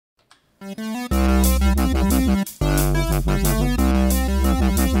Hey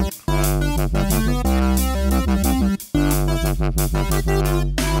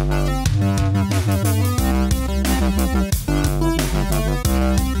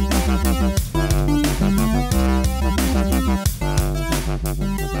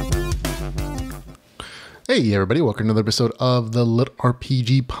everybody, welcome to another episode of the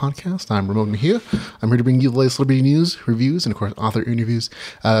LitRPG Podcast. I'm Ramon Mejia. I'm here to bring you the latest LitRPG news, reviews, and of course author interviews.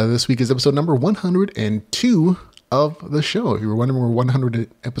 This week is episode number 102 of the show. If you were wondering where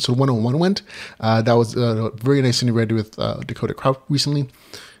episode 101 went, that was a very nice interview I did with Dakota Kraut recently.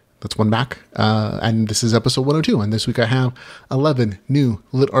 That's one back. And this is episode 102. And this week I have 11 new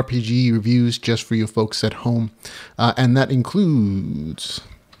LitRPG reviews just for you folks at home. And that includes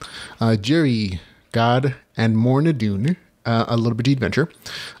Jerry, God, and Morn'a Doon, a LitRPG adventure.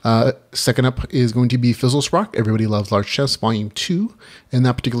 Second up is going to be Fizzlesprocket, Everybody Loves Large Chess, Volume 2 in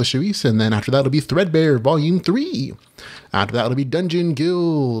that particular series. And then after that, it'll be Threadbare, Volume 3. After that, it'll be Dungeon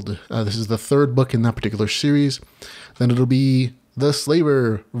Guild. This is the third book in that particular series. Then it'll be The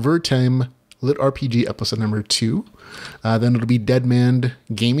Slaver, VirTim, LitRPG episode number 2. Then it'll be Deadman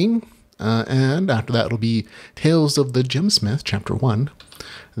Gaming. And after that, it'll be Tales of the Gemsmith, Chapter 1.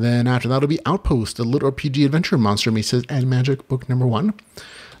 Then after that, it'll be Outpost, the LitRPG adventure monster maces and magic book number 1.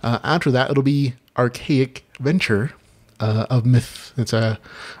 After that, it'll be Archaic Venture of Myth. It's a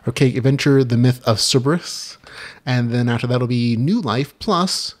Archaic Adventure, the Myth of Cerberus. And then after that, it'll be New Life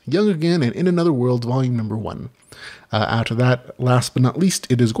plus Young Again and In Another World, volume number 1. After that, last but not least,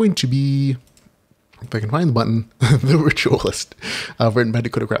 it is going to be, if I can find the button, The Ritualist, written by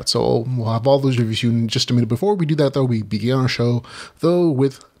Dakota Kraut. So we'll have all those reviews in just a minute. Before we do that, though, we begin our show, though,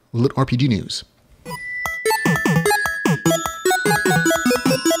 with LitRPG news.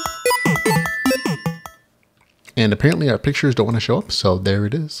 And apparently our pictures don't want to show up, so there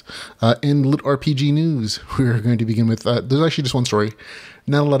it is. In LitRPG news, we're going to begin with, there's actually just one story.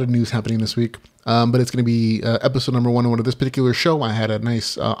 Not a lot of news happening this week, but it's going to be episode number 101 of this particular show. I had a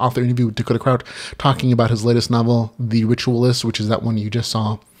nice author interview with Dakota Kraut talking about his latest novel, The Ritualist, which is that one you just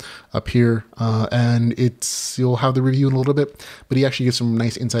saw up here. And you'll have the review in a little bit, but he actually gives some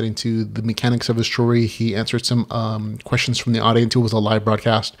nice insight into the mechanics of his story. He answered some questions from the audience. It was a live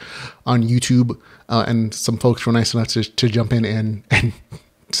broadcast on YouTube, and some folks were nice enough to jump in and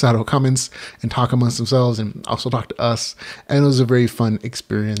shout out comments and talk amongst themselves and also talk to us. And it was a very fun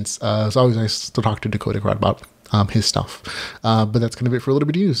experience. It's always nice to talk to Dakota Kraut about his stuff. But that's kind of it for a little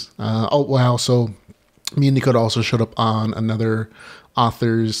bit of news. So me and Dakota also showed up on another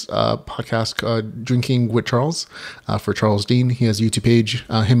author's podcast, Drinking with Charles, for Charles Dean. He has a YouTube page.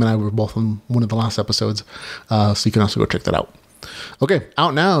 Him and I were both on one of the last episodes. So you can also go check that out. Okay,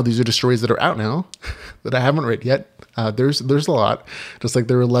 out now. These are the stories that are out now that I haven't read yet. There's a lot. Just like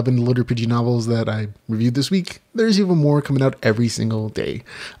there are 11 LitRPG novels that I reviewed this week, there's even more coming out every single day.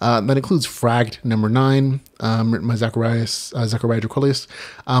 That includes Fragged number 9, written by Zachariah Draculius.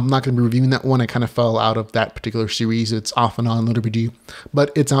 I'm not going to be reviewing that one. I kind of fell out of that particular series. It's off and on LitRPG,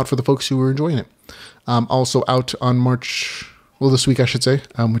 but it's out for the folks who are enjoying it. Also out on this week, I should say,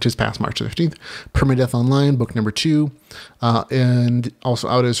 which is past March 15th, Permadeath Online, book number 2. And also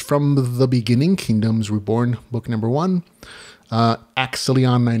out is From the Beginning, Kingdoms Reborn, book number 1.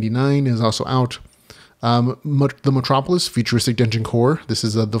 Axelion 99 is also out. The Metropolis, Futuristic Dungeon Core. This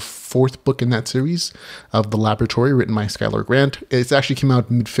is the 4th book in that series of The Laboratory, written by Skylar Grant. It's actually came out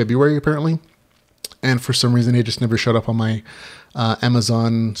mid-February, apparently. And for some reason, it just never showed up on my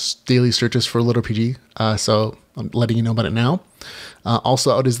Amazon daily searches for LitRPG. So I'm letting you know about it now.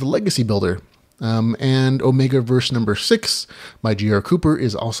 Also out is The Legacy Builder. And Omega Verse number 6 by G.R. Cooper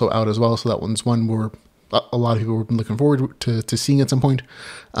is also out as well. So that one's one where a lot of people have been looking forward to seeing at some point.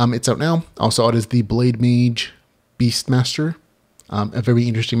 It's out now. Also out is The Blade Mage Beastmaster. A very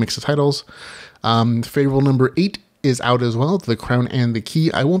interesting mix of titles. Favorable number 8 is out as well. The Crown and the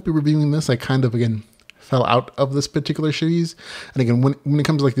Key. I won't be reviewing this. I kind of, again, fell out of this particular series. And again, when it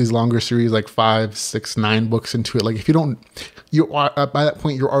comes to like these longer series, like 5, 6, 9 books into it, like if you don't, you are by that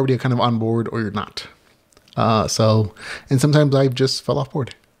point, you're already kind of on board or you're not. And sometimes I just fell off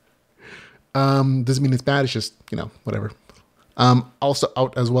board. Doesn't mean it's bad. It's just, whatever. Also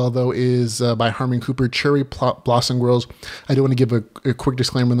out as well, though, is by Harmon Cooper, Cherry Blossom Girls. I do want to give a quick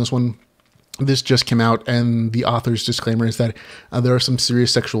disclaimer on this one. This just came out, and the author's disclaimer is that there are some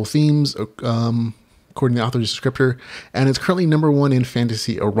serious sexual themes, according to the author's descriptor, and it's currently number 1 in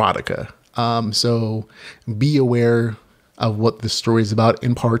fantasy erotica. So be aware of what this story is about,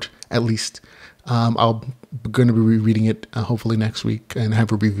 in part, at least. I'm going to be rereading it hopefully next week and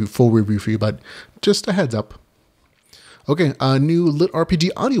have a full review for you, but just a heads up. Okay, new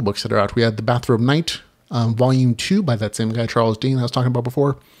LitRPG audiobooks that are out. We had The Bathrobe Knight, Volume 2 by that same guy, Charles Dean, I was talking about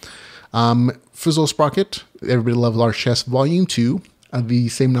before. Fizzlesprocket, Everybody Loves Large Chess, Volume 2, the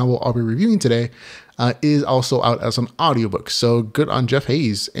same novel I'll be reviewing today, is also out as an audiobook. So good on Jeff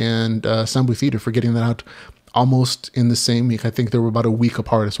Hayes and Sambu Theater for getting that out almost in the same week. I think they were about a week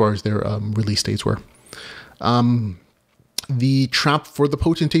apart as far as their release dates were. The Trap for the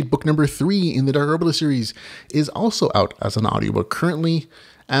Potentate, book number 3 in the Dark Herbalist series, is also out as an audiobook currently,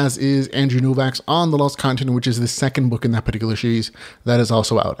 as is Andrew Novak's On the Lost Continent, which is the second book in that particular series that is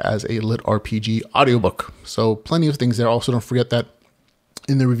also out as a LitRPG audiobook. So plenty of things there. Also, don't forget that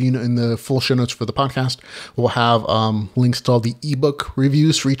in the review, in the full show notes for the podcast, we'll have links to all the ebook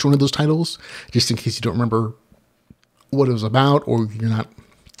reviews for each one of those titles, just in case you don't remember what it was about, or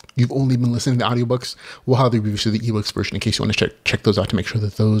you've only been listening to the audiobooks. We'll have the reviews of the ebooks version in case you want to check those out to make sure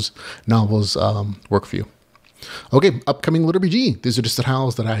that those novels work for you. Okay, upcoming LitRPG. These are just the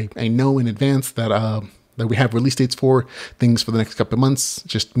titles that I know in advance that we have release dates for, things for the next couple of months.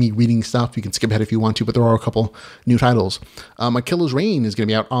 Just me reading stuff. You can skip ahead if you want to, but there are a couple new titles. Akila's Reign is going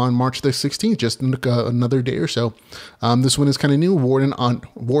to be out on March the 16th, just in another day or so. This one is kind of new.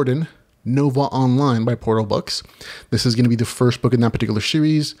 Warden Nova Online by Portal Books. This is going to be the first book in that particular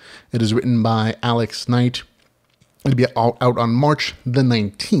series. It is written by Alex Knight. It'll be out on March the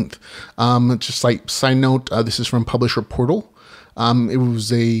 19th. Just like side note, this is from Publisher Portal. It was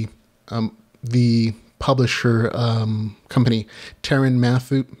the publisher company, Taryn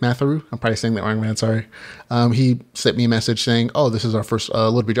Matheru. I'm probably saying that wrong, man. Sorry. He sent me a message saying, "Oh, this is our first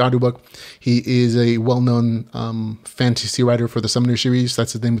LitRPG audiobook." He is a well-known fantasy writer for the Summoner series.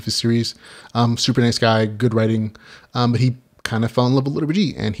 That's the name of his series. Super nice guy, good writing. But he kind of fell in love with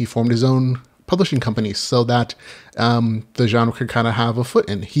LitRPG, and he formed his own publishing company so that the genre could kind of have a foot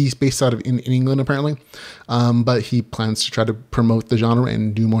in. He's based out of in England apparently, but he plans to try to promote the genre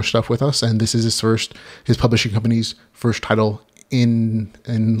and do more stuff with us. And this is his publishing company's first title in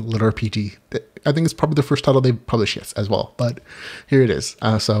LitRPG. I think it's probably the first title they publish as well. But here it is.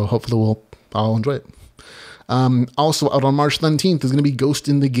 So hopefully I'll enjoy it. Also out on March 19th is going to be Ghost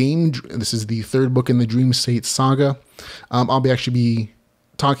in the Game. This is the third book in the Dream State saga. I'll be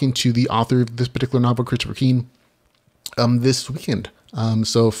talking to the author of this particular novel, Christopher Keane, this weekend.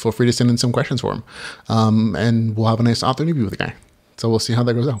 So feel free to send in some questions for him. And we'll have a nice author interview with the guy. So we'll see how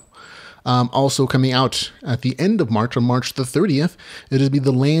that goes out. Also coming out at the end of March, on March the 30th, it is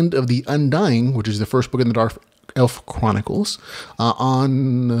The Land of the Undying, which is the first book in the Dark Elf Chronicles.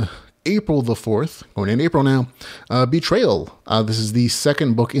 On April the 4th, going in April now, Betrayal. This is the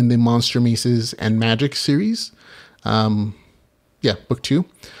second book in the Monster Maces and Magic series. Book 2.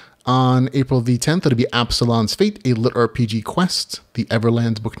 On April the 10th, it'll be Absalon's Fate, a LitRPG quest, the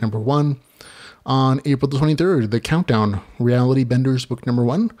Everlands, book number 1. On April the 23rd, The Countdown, Reality Benders, book number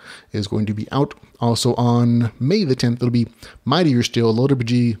 1, is going to be out. Also on May the 10th, it'll be Mightier Still,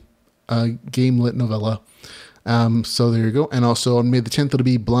 LitRPG game lit novella. So there you go. And also on May the 10th, it'll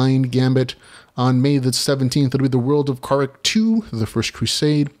be Blind Gambit. On May the 17th, it'll be The World of Karak 2, The First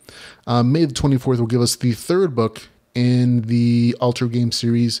Crusade. May the 24th will give us the third book in the Alter Game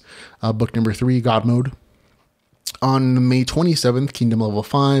series, book number 3, God Mode. On May 27th, Kingdom Level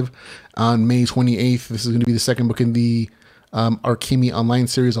 5. On May 28th, this is going to be the second book in the Archaic Online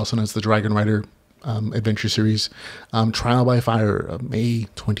series, also known as the Dragon Rider adventure series. Trial by Fire, May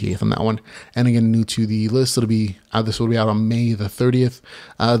 28th on that one. And again, new to the list, this will be out on May the 30th.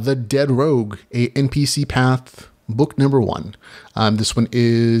 The Dead Rogue, a NPC Path, book number 1. This one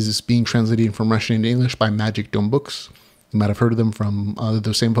is being translated from Russian into English by Magic Dome Books. You might have heard of them from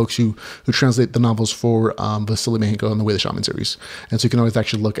those same folks who translate the novels for Vasily Mehenko and the Way the Shaman series. And so you can always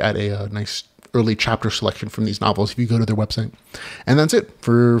actually look at a nice early chapter selection from these novels if you go to their website. And that's it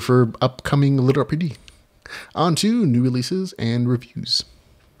for upcoming LitRPG. On to new releases and reviews.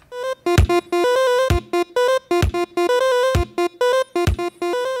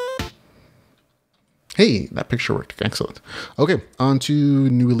 Hey, that picture worked. Excellent. Okay, on to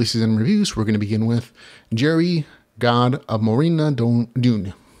new releases and reviews. We're going to begin with Jerry, God of Morn'a,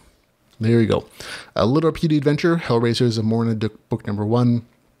 Doon. There you go. A LitRPG adventure, Hellraisers of Morn'a, book number 1.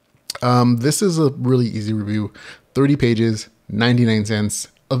 This is a really easy review. 30 pages, 99 cents,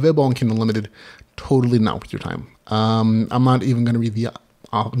 available on Kindle Unlimited. Totally not worth your time. I'm not even going to read the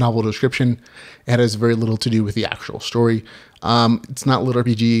novel description. It has very little to do with the actual story. It's not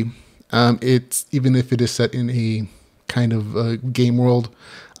LitRPG. It's, even if it is set in a kind of game world,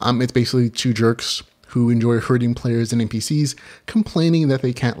 it's basically two jerks who enjoy hurting players and NPCs, complaining that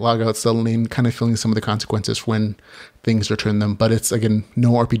they can't log out suddenly and kind of feeling some of the consequences when things return them. But it's, again,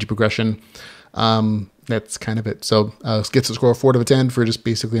 no RPG progression. That's kind of it. So gets a score of 4 out of 10 for just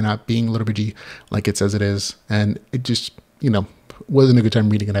basically not being LitRPG like it says it is. And it just, wasn't a good time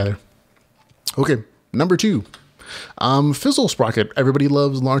reading it either. Okay, number 2. Fizzlesprocket. Everybody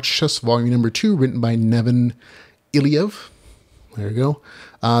Loves Large Chests, volume number 2, written by Nevin Iliev. There you go.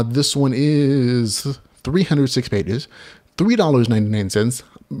 This one is 306 pages, $3.99.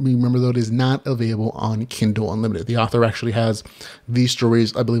 Remember, though, it is not available on Kindle Unlimited. The author actually has these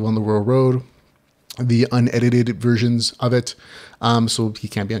stories, I believe, on the Royal Road, the unedited versions of it. So he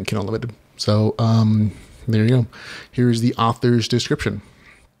can't be on Kindle Unlimited. So there you go. Here's the author's description.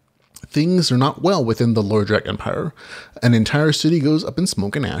 Things are not well within the Lordrak Empire. An entire city goes up in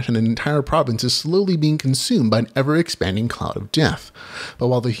smoke and ash, and an entire province is slowly being consumed by an ever-expanding cloud of death. But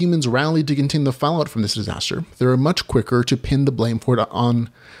while the humans rallied to contain the fallout from this disaster, they are much quicker to pin the blame for it on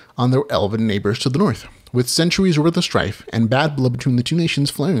their elven neighbors to the north. With centuries worth of strife and bad blood between the two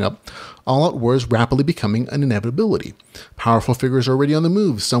nations flaring up, all-out war is rapidly becoming an inevitability. Powerful figures are already on the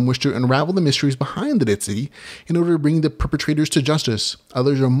move. Some wish to unravel the mysteries behind the dead city in order to bring the perpetrators to justice.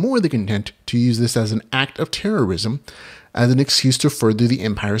 Others are more than content to use this as an act of terrorism, as an excuse to further the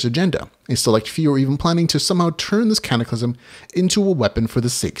Empire's agenda. A select few are even planning to somehow turn this cataclysm into a weapon for the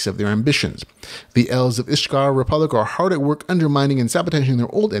sakes of their ambitions. The Elves of Ishgar Republic are hard at work undermining and sabotaging their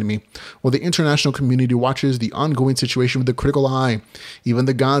old enemy, while the international community watches the ongoing situation with a critical eye. Even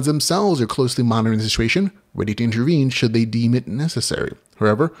the gods themselves are closely monitoring the situation, ready to intervene should they deem it necessary.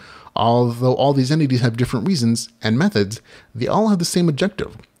 However, although all these entities have different reasons and methods, they all have the same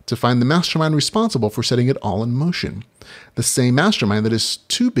objective: to find the mastermind responsible for setting it all in motion. The same mastermind that is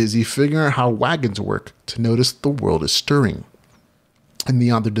too busy figuring out how wagons work to notice the world is stirring. And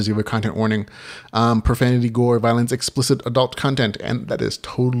the author does give a content warning: profanity, gore, violence, explicit adult content, and that is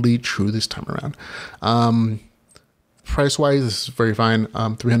totally true this time around. Price-wise, this is very fine.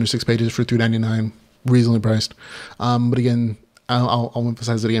 306 pages for $3.99, reasonably priced. But again, I'll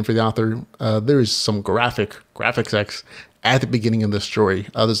emphasize it again for the author. There is some graphic sex at the beginning of the story.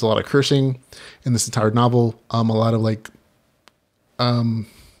 There's a lot of cursing in this entire novel. A lot of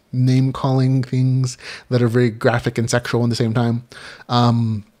name calling things that are very graphic and sexual at the same time.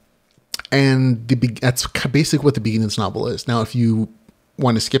 And that's basically what the beginning of this novel is. Now, if you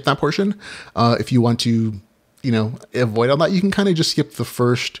want to skip that portion, if you want to, avoid all that, you can kind of just skip the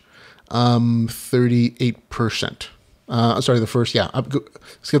first 38%.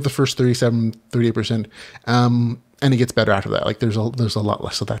 Skip the first 38%. And it gets better after that. There's a lot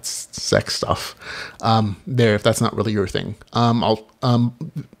less of that sex stuff there, if that's not really your thing.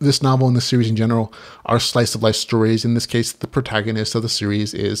 This novel and this series in general are slice of life stories. In this case, the protagonist of the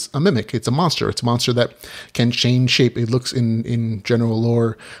series is a mimic. It's a monster. It's a monster that can change shape. It looks in general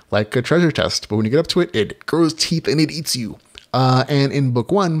lore like a treasure chest, but when you get up to it, it grows teeth and it eats you. And in book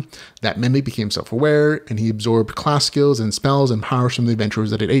 1, that mimic became self-aware, and he absorbed class skills and spells and powers from the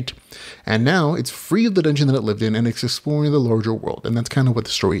adventurers that it ate. And now it's free of the dungeon that it lived in, and it's exploring the larger world. And that's kind of what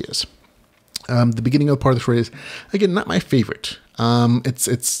the story is. The beginning of part of the story is, again, not my favorite.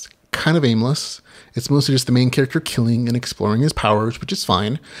 It's kind of aimless. It's mostly just the main character killing and exploring his powers, which is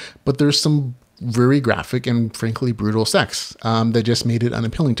fine. But there's some very graphic and frankly brutal sex that just made it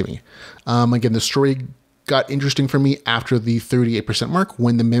unappealing to me. Again, the story got interesting for me after the 38% mark,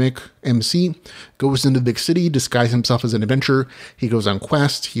 when the mimic MC goes into the big city, disguises himself as an adventurer. He goes on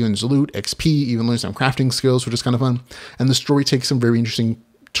quests, he earns loot, XP, even learns some crafting skills, which is kind of fun. And the story takes some very interesting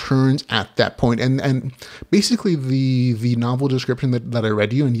turns at that point. And basically the novel description that I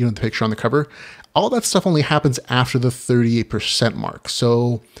read you, and the picture on the cover, all that stuff only happens after the 38% mark.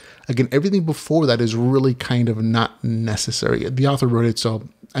 So again, everything before that is really kind of not necessary. The author wrote it, so,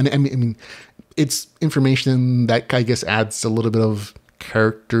 and I mean, it's information that I guess adds a little bit of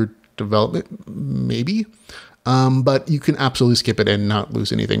character development, maybe. But you can absolutely skip it and not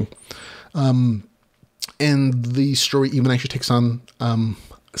lose anything. And the story even actually takes on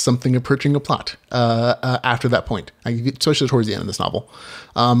something approaching a plot after that point, especially towards the end of this novel,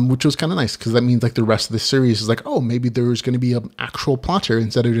 which was kind of nice, because that means the rest of the series is maybe there's going to be an actual plot here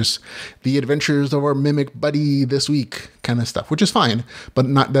instead of just the adventures of our mimic buddy this week kind of stuff, which is fine,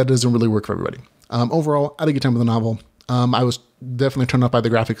 but that doesn't really work for everybody. Overall, I had a good time with the novel. I was definitely turned off by the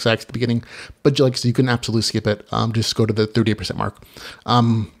graphic sex at the beginning, but so you can absolutely skip it. Just go to the 38% mark.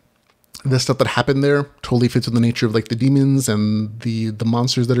 The stuff that happened there totally fits with the nature of the demons and the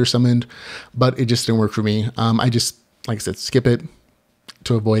monsters that are summoned, but it just didn't work for me. I just, like I said, skip it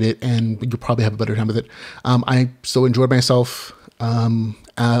to avoid it, and you'll probably have a better time with it. I still enjoyed myself. I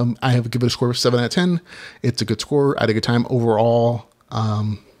have given it a score of 7 out of 10. It's a good score. I had a good time overall.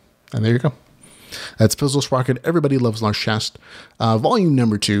 And there you go. That's Fizzlesprocket. Everybody Loves Large Chest, volume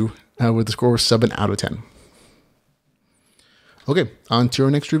number 2. with a score of 7 out of 10. Okay, on to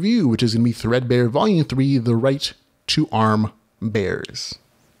our next review, which is going to be Threadbare Volume 3, The Right to Arm Bears.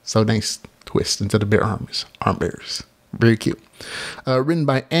 So nice twist. Instead of bear arms, arm bears. Very cute. Written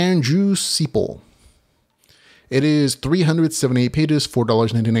by Andrew Seipel. It is 378 pages,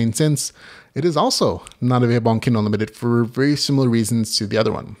 $4.99. It is also not available on Kindle Unlimited for very similar reasons to the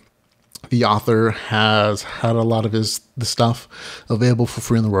other one. The author has had a lot of the stuff available for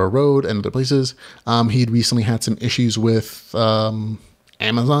free on the Royal Road and other places. He'd recently had some issues with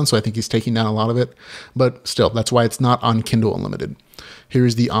Amazon, so I think he's taking down a lot of it. But still, that's why it's not on Kindle Unlimited.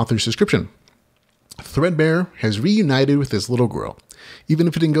 Here's the author's description. Threadbare has reunited with his little girl, even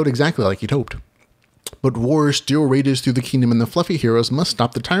if it didn't go exactly like he'd hoped. But war still rages through the kingdom, and the fluffy heroes must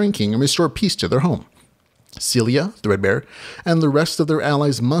stop the Tyrant King and restore peace to their home. Celia, Threadbare, and the rest of their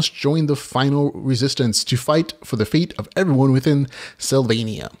allies must join the final resistance to fight for the fate of everyone within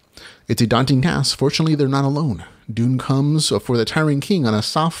Sylvania. It's a daunting task. Fortunately, they're not alone. Doon comes for the Tyrant King on a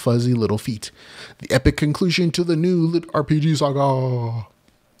soft, fuzzy little feet. The epic conclusion to the new LitRPG saga.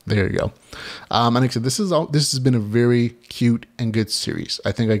 There you go. And like I said, this has been a very cute and good series.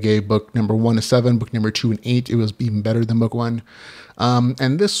 I think I gave book number 1 a 7, book number 2 an 8. It was even better than book 1.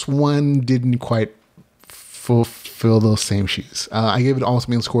 And this one didn't quite fulfill those same shoes. I gave it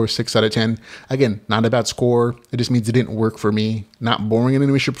ultimately a score of 6 out of 10. Again, not a bad score. It just means it didn't work for me. Not boring in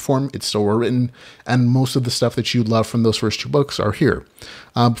any way, shape, or form. It's still well written. And most of the stuff that you love from those first 2 books are here.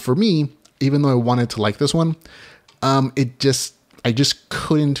 For me, even though I wanted to like this one, I just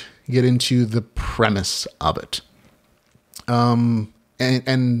couldn't get into the premise of it. And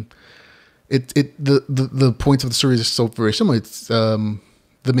the points of the story is so very similar. It's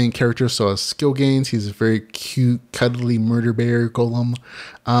the main character so has skill gains. He's a very cute, cuddly murder bear golem.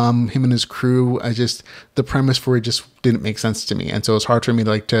 Him and his crew. The premise for it just didn't make sense to me, and so it's hard for me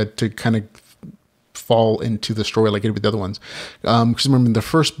to kind of fall into the story like it did with the other ones. Because remember, in the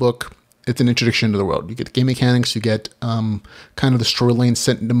first book, it's an introduction to the world. You get game mechanics, you get kind of the storyline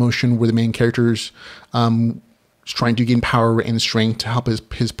set into motion where the main character's trying to gain power and strength to help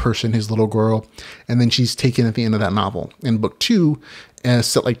his person, his little girl, and then she's taken at the end of that novel. In book 2,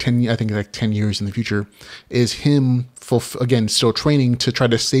 set like 10 years in the future, is him again still training to try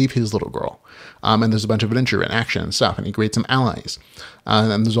to save his little girl. And there's a bunch of adventure and action and stuff, and he creates some allies.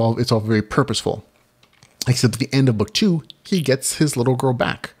 And it's all very purposeful. Except at the end of book 2, he gets his little girl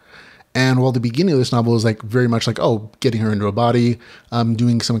back. And while the beginning of this novel is very much getting her into a body,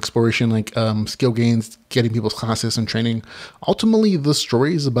 doing some exploration, skill gains, getting people's classes and training, ultimately the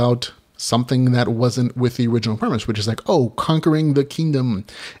story is about something that wasn't with the original premise, which is conquering the kingdom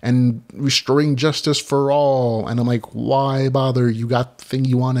and restoring justice for all. And I'm like, why bother? You got the thing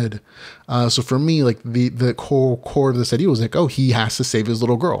you wanted. So for me, the core of this idea was he has to save his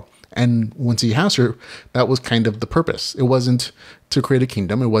little girl. And once he has her, that was kind of the purpose. It wasn't to create a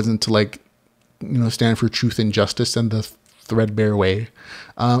kingdom. It wasn't to stand for truth and justice and the Threadbare way.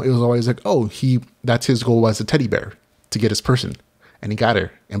 It was always that's his goal as a teddy bear, to get his person. And he got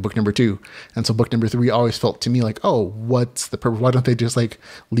her in book number 2. And so book number 3 always felt to me what's the purpose? Why don't they just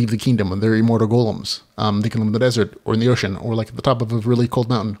leave the kingdom when they're immortal golems? They can live in the desert or in the ocean or at the top of a really cold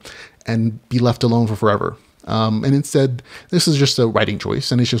mountain and be left alone for forever. And instead, this is just a writing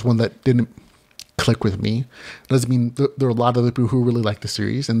choice, and it's just one that didn't click with me. Doesn't mean there are a lot of other people who really like the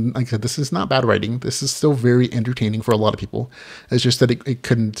series, and like I said, this is not bad writing. This is still very entertaining for a lot of people. It's just that it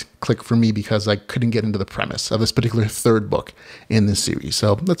couldn't click for me because I couldn't get into the premise of this particular 3rd book in this series.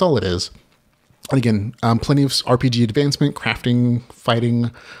 So that's all it is. And again, plenty of RPG advancement, crafting, fighting,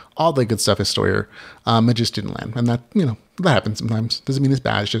 all that good stuff is still here. It just didn't land. And that, that happens sometimes. Doesn't mean it's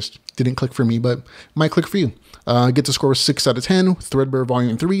bad. It's just didn't click for me, but might click for you. Gets a score of 6 out of 10. Threadbare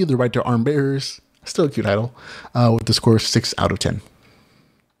Volume 3, The Right to Arm Bears. Still a cute title. With the score of 6 out of 10.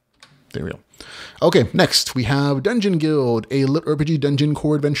 There we go. Okay, next we have Dungeon Guild, a LitRPG dungeon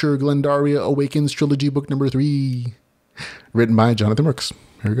core adventure, Glendaria Awakens Trilogy, book number 3. Written by Jonathan Brooks.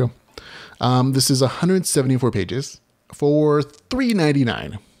 Here we go. This is 174 pages for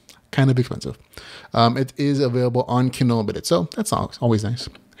 $3.99. Kind of expensive. It is available on Kindle Unlimited, so that's always nice.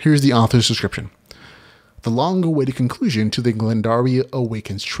 Here's the author's description. The long-awaited conclusion to the Glendaria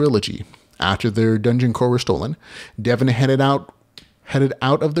Awakens trilogy. After their dungeon core was stolen, Devon headed out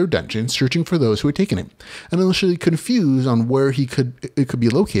of their dungeon, searching for those who had taken it. And initially confused on where it could be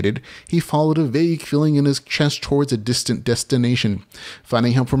located, he followed a vague feeling in his chest towards a distant destination.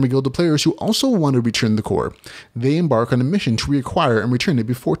 Finding help from a guild of players who also want to return the core, they embark on a mission to reacquire and return it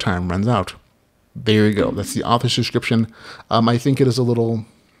before time runs out. There you go. That's the author's description. I think it is a little...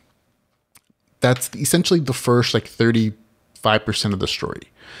 That's essentially the first 35% of the story.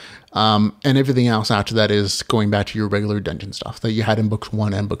 And everything else after that is going back to your regular dungeon stuff that you had in books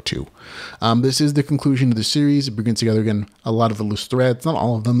 1 and book 2. This is the conclusion of the series. It brings together, again, a lot of the loose threads, not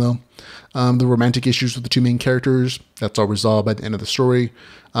all of them though. The romantic issues with the 2 main characters, that's all resolved by the end of the story.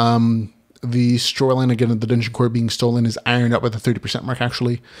 The storyline, again, of the dungeon core being stolen is ironed out by the 30% mark,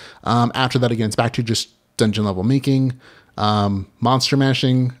 actually. After that, again, it's back to just dungeon level making, monster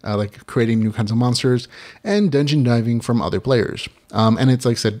mashing, like creating new kinds of monsters, and dungeon diving from other players. And it's,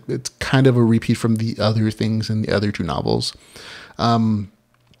 like I said, it's kind of a repeat from the other things in the other 2 novels.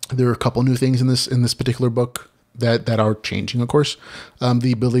 There are a couple new things in this particular book that are changing, of course.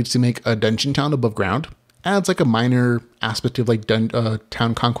 The ability to make a dungeon town above ground adds like a minor aspect of like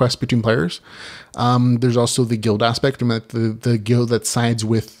town conquest between players. There's also the guild aspect, the guild that sides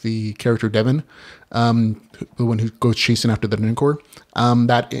with the character Devon, the one who goes chasing after the dungeon core.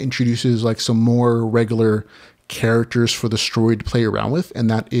 That introduces like some more regular characters for the story to play around with, and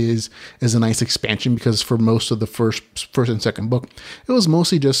that is a nice expansion, because for most of the first and second book, it was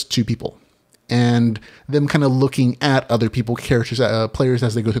mostly just 2 people. And them kind of looking at other people, characters, players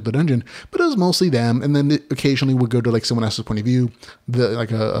as they go through the dungeon, but it was mostly them. And then occasionally would go to like someone else's point of view,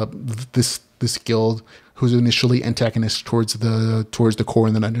 this guild who's initially antagonist towards the core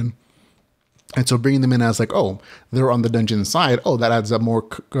in the dungeon. And so bringing them in as like, oh, they're on the dungeon side. Oh, that adds a more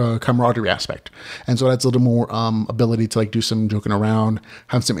camaraderie aspect. And so it adds a little more ability to like do some joking around,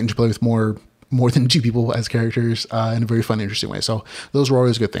 have some interplay with more than 2 people as characters in a very fun, interesting way. So those were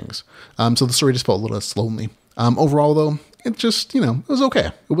always good things. So the story just felt a little slowly. Overall, though, it just, it was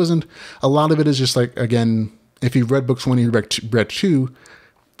okay. It wasn't, a lot of it is just like, again, if you've read books 1 and you've read 2,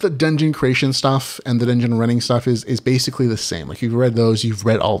 the dungeon creation stuff and the dungeon running stuff is basically the same. Like, if you've read those, you've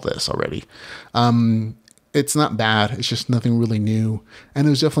read all this already. It's not bad. It's just nothing really new. And it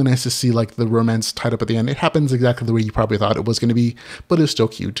was definitely nice to see like the romance tied up at the end. It happens exactly the way you probably thought it was going to be, but it was still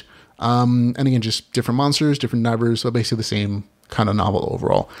cute. And again, just different monsters, different divers, so basically the same kind of novel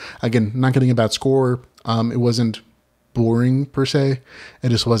overall. Again, not getting a bad score. It wasn't boring per se. It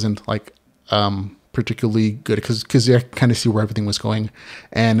just wasn't like particularly good, because I kind of see where everything was going.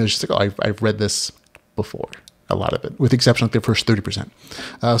 And it was just like, oh, I've read this before. A lot of it, with the exception of the first 30%.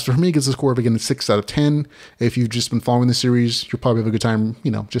 So for me, it gets a score of, again, 6 out of 10. If you've just been following the series, you'll probably have a good time,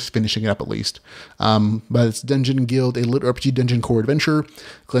 just finishing it up at least. But it's Dungeon Guild, a LitRPG dungeon core adventure,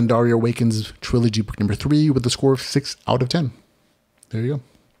 Glendaria Awakens Trilogy book number 3, with a score of 6 out of 10. There you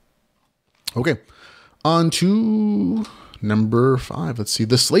go. Okay, on to number 5. Let's see,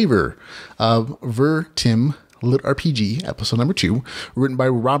 The Slaver, VirTim LitRPG, episode number 2, written by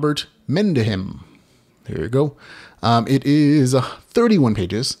Ramon Mejia. There you go. It is 31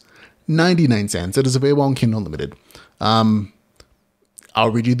 pages, 99 cents. It is available on Kindle Unlimited. I'll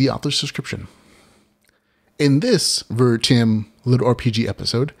read you the author's description. In this VirTim LitRPG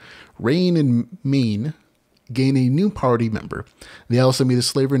episode, Rain and Main gain a new party member. They also meet a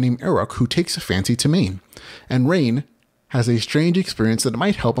slaver named Eric who takes a fancy to Main. And Rain has a strange experience that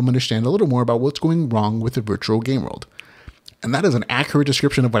might help him understand a little more about what's going wrong with the virtual game world. And that is an accurate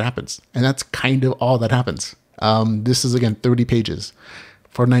description of what happens. And that's kind of all that happens. This is, again, 30 pages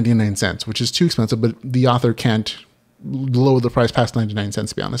for 99 cents, which is too expensive, but the author can't lower the price past 99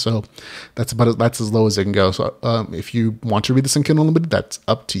 cents, to be honest. So that's as low as it can go. So if you want to read this in Kindle Unlimited, that's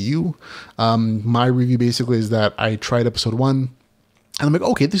up to you. My review basically is that I tried episode 1, and I'm like,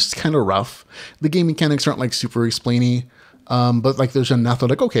 okay, this is kind of rough. The game mechanics aren't like super explainy. But like there's enough that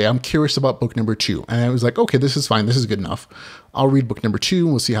like, okay, I'm curious about book number 2. And I was like, okay, this is fine. This is good enough. I'll read book number 2 and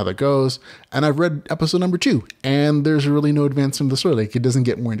we'll see how that goes. And I've read episode number 2 and there's really no advancement in the story. Like, it doesn't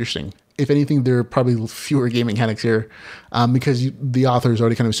get more interesting. If anything, there are probably fewer game mechanics here, because the author's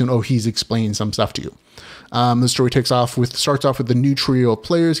already kind of assumed, oh, he's explained some stuff to you. The story starts off with the new trio of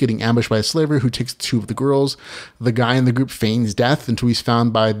players getting ambushed by a slaver who takes 2 of the girls. The guy in the group feigns death until he's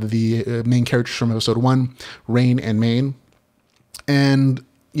found by the main characters from episode 1, Rain and Main. And,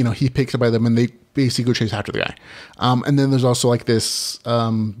 he picks up by them and they basically go chase after the guy. And then there's also like this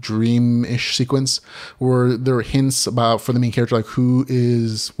dream-ish sequence where there are hints about, for the main character, like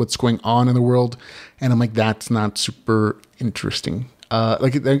what's going on in the world. And I'm like, that's not super interesting.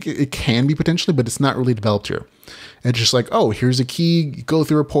 It can be potentially, but it's not really developed here. It's just like, oh, here's a key, go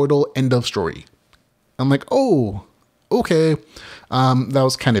through a portal, end of story. I'm like, oh, okay. That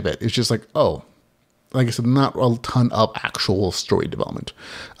was kind of it. It's just like, oh, like I said, not a ton of actual story development.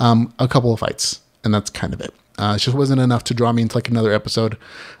 A couple of fights, and that's kind of it. It just wasn't enough to draw me into like another episode.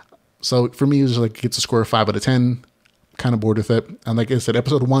 So for me, it was like, it gets a score of 5 out of 10. Kind of bored with it. And like I said,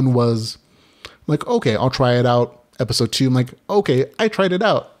 episode 1 was like, okay, I'll try it out. Episode 2, I'm like, okay, I tried it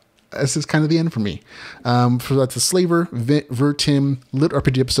out. this is kind of the end for me. For that's a Slaver, VirTim,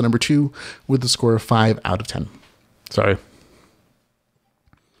 LitRPG episode number 2 with a score of 5 out of 10. Sorry.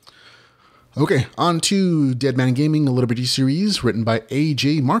 Okay, on to Dead Man Gaming, a LitRPG series written by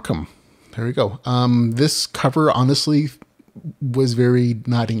A.J. Markham. There we go. This cover, honestly, was very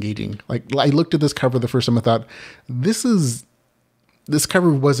not engaging. Like, I looked at this cover the first time, I thought, this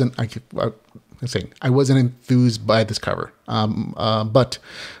cover wasn't, I wasn't enthused by this cover. But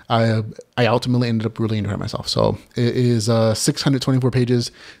I ultimately ended up really enjoying myself. So it is 624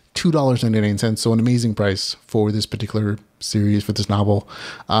 pages, $2.99. So an amazing price for this particular series, for this novel.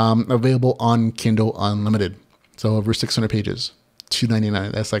 Available on Kindle Unlimited. So over 600 pages,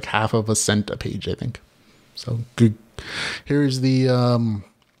 $2.99. That's like half of a cent a page, I think. So good. Here's the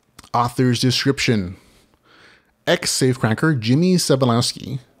author's description. Ex-safecracker Jimmy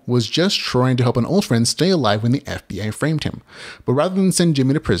Sobolewski was just trying to help an old friend stay alive when the FBI framed him. But rather than send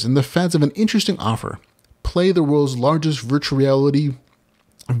Jimmy to prison, the feds have an interesting offer. Play the world's largest virtual reality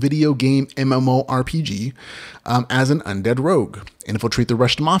video game MMORPG as an undead rogue. Infiltrate the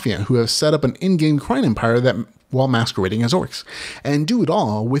Russian mafia, who have set up an in-game crime empire that while masquerading as orcs. And do it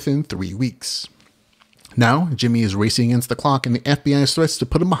all within 3 weeks. Now, Jimmy is racing against the clock, and the FBI threats to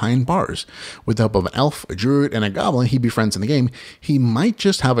put him behind bars. With the help of an elf, a druid, and a goblin he befriends in the game, he might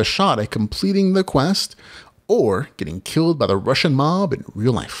just have a shot at completing the quest or getting killed by the Russian mob in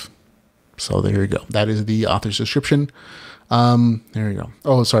real life. So there you go. That is the author's description. There you go.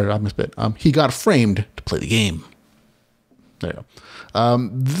 Oh, sorry, I missed a bit. He got framed to play the game. There you go.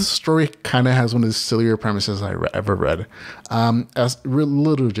 This story kind of has one of the sillier premises I ever read.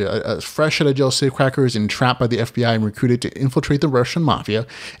 Literally, fresh out of jail safecracker is entrapped by the FBI and recruited to infiltrate the Russian mafia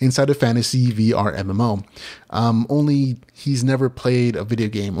inside a fantasy VR MMO. Only he's never played a video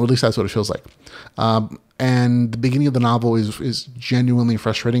game, or at least that's what it feels like. And the beginning of the novel is genuinely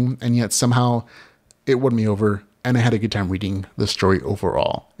frustrating, and yet somehow it won me over, and I had a good time reading the story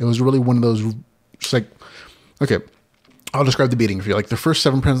overall. It was really one of those, just like, okay, I'll describe the beating for you. Like the first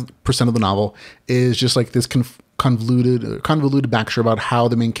 7% of the novel is just like this convoluted backstory about how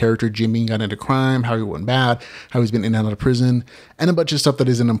the main character Jimmy got into crime, how he went bad, how he's been in and out of prison, and a bunch of stuff that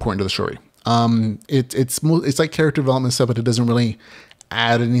isn't important to the story. It's like character development stuff, but it doesn't really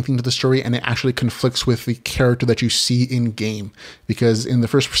add anything to the story, and it actually conflicts with the character that you see in game, because in the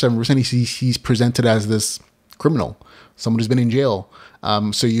first 7% he's presented as this criminal, someone who's been in jail.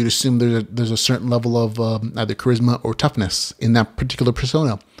 So you'd assume there's a certain level of either charisma or toughness in that particular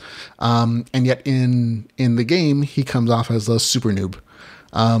persona. And yet in the game, he comes off as a super noob.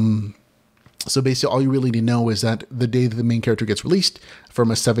 So basically all you really need to know is that the day that the main character gets released from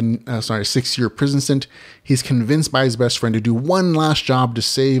a 6-year prison stint, he's convinced by his best friend to do one last job to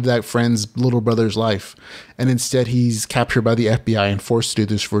save that friend's little brother's life. And instead he's captured by the FBI and forced to do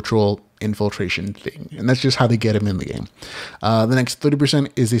this virtual infiltration thing. And that's just how they get him in the game. The next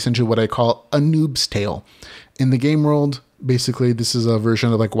 30% is essentially what I call a noob's tale. In the game world, basically this is a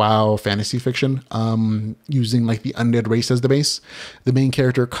version of like WoW fantasy fiction, using like the undead race as the base. The main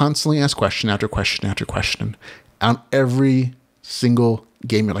character constantly asks question after question after question on every single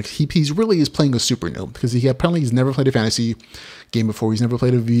game. Like he's really is playing a super noob, because he's never played a fantasy game before. He's never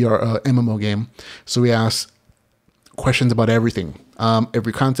played a VR MMO game. So he asks questions about everything,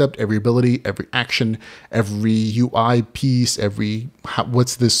 every concept, every ability, every action, every UI piece,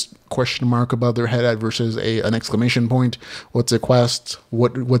 what's this question mark above their head at versus an exclamation point? What's a quest?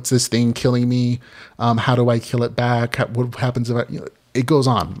 What's this thing killing me? How do I kill it back? What happens if it goes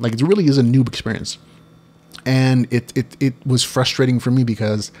on? Like it really is a noob experience, and it was frustrating for me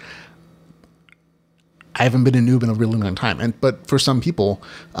because I haven't been a noob in a really long time, but for some people,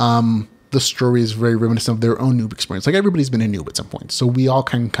 the story is very reminiscent of their own noob experience. Like everybody's been a noob at some point. So we all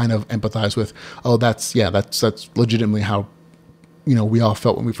can kind of empathize with, oh, that's legitimately how, we all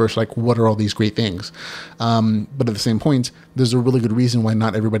felt when we first, like, what are all these great things? But at the same point, there's a really good reason why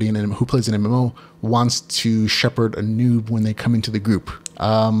not everybody who plays an MMO wants to shepherd a noob when they come into the group.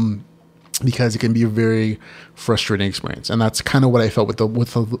 Because it can be a very frustrating experience. And that's kind of what I felt with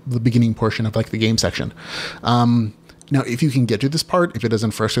the beginning portion of like the game section. Now, if you can get to this part, if it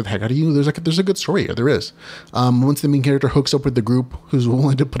doesn't frustrate the heck out of you, there's a good story here. There is. Once the main character hooks up with the group who's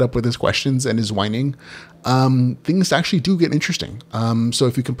willing to put up with his questions and his whining, things actually do get interesting. So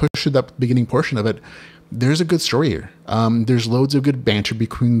if you can push through that beginning portion of it, there's a good story here. There's loads of good banter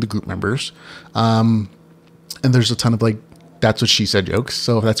between the group members. And there's a ton of like that's what she said jokes.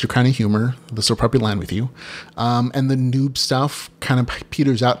 So if that's your kind of humor, this will probably land with you. And the noob stuff kind of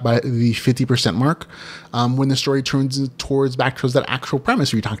peters out by the 50% mark. When the story turns back towards that actual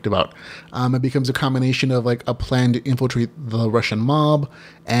premise we talked about. It becomes a combination of like a plan to infiltrate the Russian mob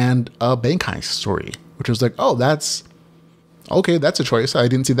and a bank heist story, which was like, oh, that's a choice. I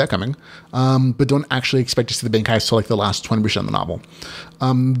didn't see that coming. But don't actually expect to see the bank heist till like the last 20% of the novel.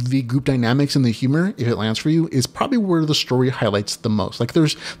 The group dynamics and the humor, if it lands for you, is probably where the story highlights the most. Like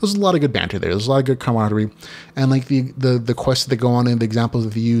there's a lot of good banter there. There's a lot of good camaraderie, and like the quests that go on and the examples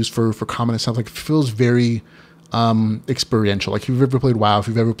that they use for common and stuff, like feels very experiential. Like if you've ever played WoW, if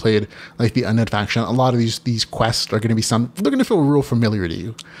you've ever played like the Undead faction, a lot of these quests are going to be they're going to feel real familiar to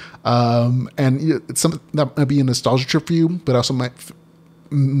you. And it's something that might be a nostalgia trip for you, but also might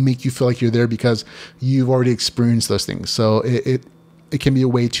make you feel like you're there because you've already experienced those things. So it can be a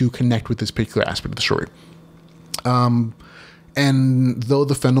way to connect with this particular aspect of the story. And though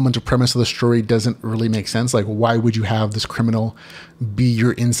the fundamental premise of the story doesn't really make sense, like why would you have this criminal be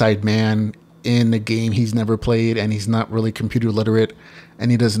your inside man in a game he's never played, and he's not really computer literate, and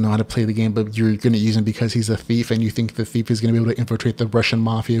he doesn't know how to play the game, but you're going to use him because he's a thief, and you think the thief is going to be able to infiltrate the Russian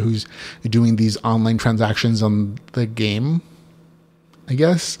mafia who's doing these online transactions on the game, I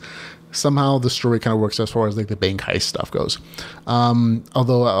guess. Somehow the story kind of works as far as like the bank heist stuff goes.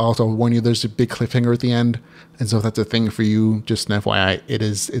 Although I also warn you, there's a big cliffhanger at the end, and so if that's a thing for you, just an FYI,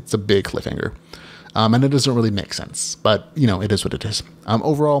 it's a big cliffhanger. And it doesn't really make sense, but it is what it is.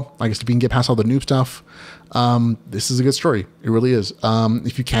 Overall, I guess if you can get past all the noob stuff, this is a good story. It really is.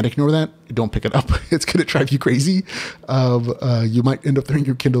 If you can't ignore that, don't pick it up. It's going to drive you crazy. You might end up throwing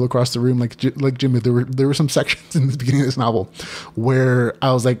your Kindle across the room. Like Jimmy, there were some sections in the beginning of this novel where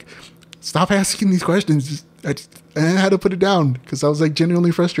I was like, stop asking these questions. I had to put it down because I was like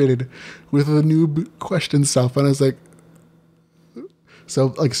genuinely frustrated with the noob question stuff. And I was like,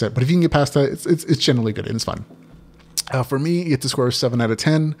 so like I said, but if you can get past that, it's generally good and it's fun. For me, it's a score of 7 out of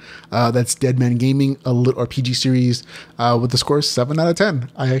 10. That's Dead Man Gaming, a LitRPG series with the score 7 out of 10.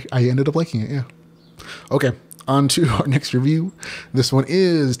 I ended up liking it, yeah. Okay, on to our next review. This one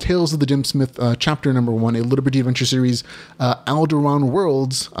is Tales of the Gemsmith, chapter number 1, a LitRPG adventure series, Aldaron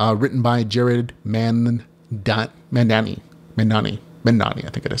Worlds, written by Jared Mandani, I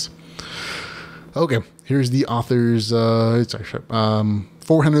think it is. Okay, here's the author's,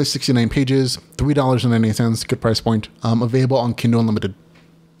 469 pages, $3.98, good price point, available on Kindle Unlimited.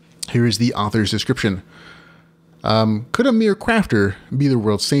 Here is the author's description. Could a mere crafter be the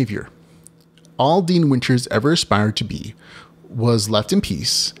world's savior? All Dean Winters ever aspired to be was left in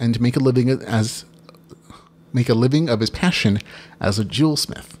peace and to make a living of his passion as a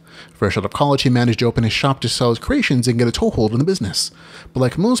jewelsmith. Fresh out of college, he managed to open his shop to sell his creations and get a toehold in the business. But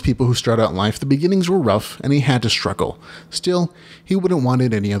like most people who start out in life, the beginnings were rough and he had to struggle. Still, he wouldn't want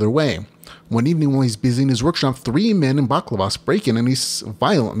it any other way. One evening while he's busy in his workshop, 3 men in baklavas break in and he's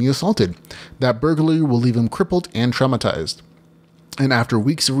violently assaulted. That burglary will leave him crippled and traumatized. And after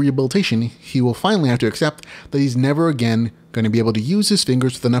weeks of rehabilitation, he will finally have to accept that he's never again going to be able to use his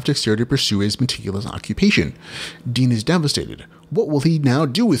fingers with enough dexterity to pursue his meticulous occupation. Dean is devastated. What will he now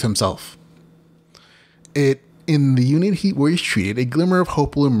do with himself? In the unit where he's treated, a glimmer of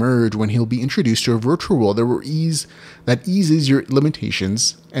hope will emerge when he'll be introduced to a virtual world that eases your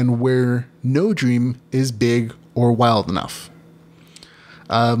limitations and where no dream is big or wild enough.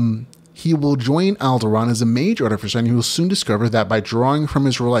 He will join Aldaron as a mage artificer, and he will soon discover that by drawing from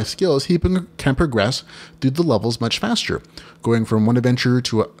his real-life skills, he can progress through the levels much faster. Going from one adventure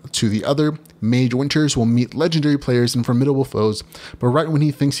to the other, Mage Winters will meet legendary players and formidable foes, but right when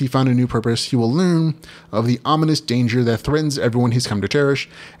he thinks he found a new purpose, he will learn of the ominous danger that threatens everyone he's come to cherish,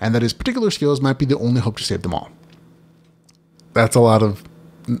 and that his particular skills might be the only hope to save them all. That's a lot of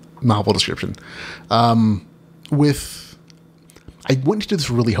novel description. I went into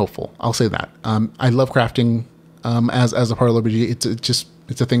this really hopeful. I'll say that. I love crafting as a part of LitRPG.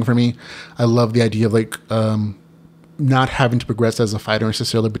 It's a thing for me. I love the idea of like not having to progress as a fighter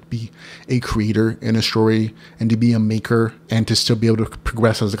necessarily, but be a creator in a story and to be a maker and to still be able to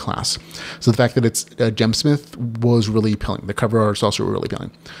progress as a class. So the fact that it's Gemsmith was really appealing. The cover art is also really appealing.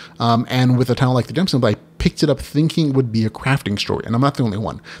 And with a title like the Gemsmith, I picked it up thinking it would be a crafting story, and I'm not the only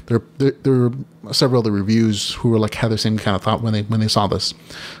one. There are several other reviews who were like had the same kind of thought when they saw this.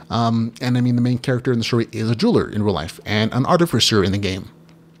 And I mean, the main character in the story is a jeweler in real life and an artificer in the game.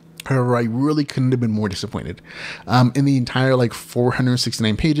 However, I really couldn't have been more disappointed. In the entire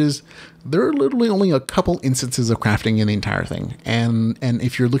 469 pages, there are literally only a couple instances of crafting in the entire thing. And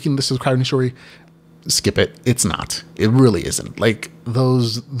if you're looking at this as a crafting story, skip it. It's not. It really isn't. Like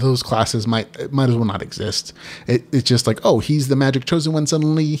those classes might as well not exist. It's just like, oh, he's the magic chosen one.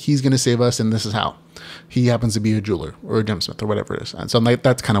 Suddenly he's going to save us, and this is how. He happens to be a jeweler or a gemsmith or whatever it is. And so like,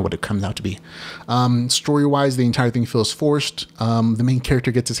 that's kind of what it comes out to be. Story wise, the entire thing feels forced. The main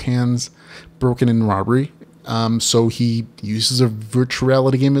character gets his hands broken in robbery. So he uses a virtual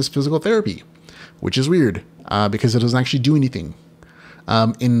reality game as physical therapy, which is weird because it doesn't actually do anything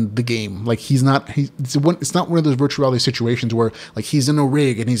in the game. Like it's not one of those virtual reality situations where like he's in a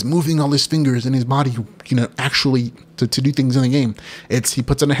rig and he's moving all his fingers and his body, actually to do things in the game. He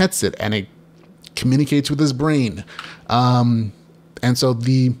puts on a headset and it communicates with his brain. And so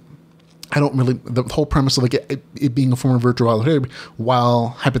the whole premise of like it being a form of virtual reality, while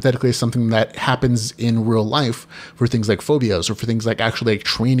hypothetically is something that happens in real life for things like phobias or for things like actually like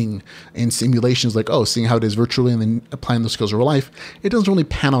training in simulations, like, oh, seeing how it is virtually and then applying those skills in real life, it doesn't really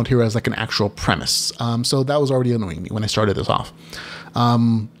pan out here as like an actual premise. So that was already annoying me when I started this off.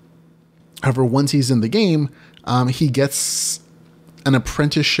 However, once he's in the game, he gets an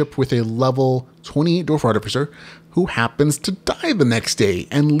apprenticeship with a level 28 dwarf artificer who happens to die the next day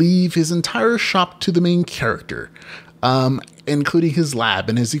and leave his entire shop to the main character, including his lab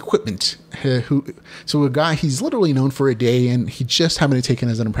and his equipment. So a guy he's literally known for a day, and he just happened to take in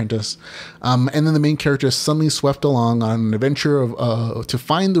as an apprentice. And then the main character is suddenly swept along on an adventure to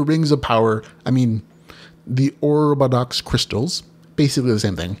find the rings of power. I mean, the Orbodox crystals. Basically the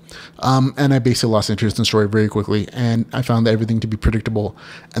same thing. And I basically lost interest in the story very quickly, and I found everything to be predictable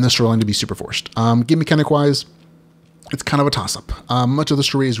and the storyline to be super forced. Game mechanic wise, it's kind of a toss-up. Much of the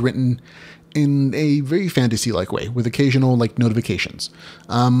story is written in a very fantasy-like way, with occasional like notifications.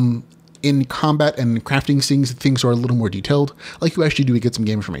 In combat and crafting things are a little more detailed. Like you actually do get some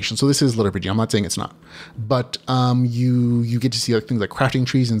game information. So this is LitRPG. I'm not saying it's not, but you get to see like things like crafting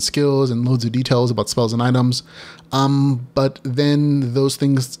trees and skills and loads of details about spells and items. But then those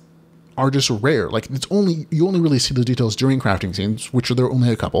things are just rare. Like you only really see those details during crafting scenes, which are there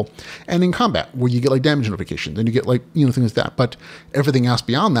only a couple, and in combat where you get like damage notifications and you get like things like that. But everything else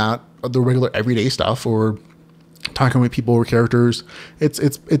beyond that, the regular everyday stuff or talking with people or characters, it's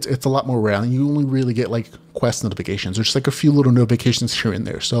a lot more rare, and you only really get like quest notifications. There's just like a few little notifications here and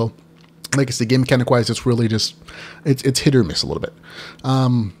there. So like I said, game mechanic wise, it's really just it's hit or miss a little bit.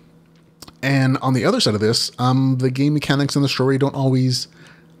 And on the other side of this, the game mechanics and the story don't always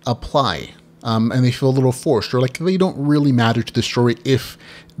apply, and they feel a little forced, or like they don't really matter to the story if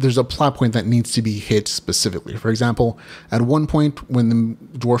there's a plot point that needs to be hit specifically. For example, at one point when the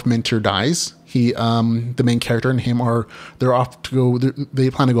dwarf mentor dies, the main character and him they're off to go. They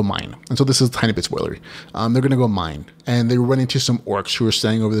plan to go mine, and so this is a tiny bit spoilery. They're going to go mine, and they run into some orcs who are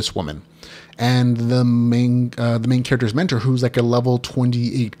staying over this woman, and the main character's mentor, who's like a level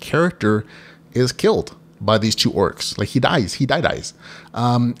 28 character, is killed by these two orcs. Like he dies,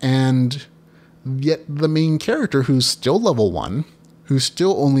 and yet the main character, who's still level 1. Who's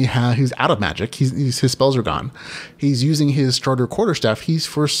still he's out of magic. His spells are gone. He's using his starter quarterstaff.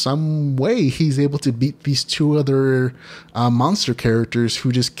 For some way, he's able to beat these two other monster characters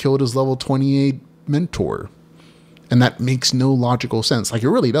who just killed his level 28 mentor. And that makes no logical sense. Like, it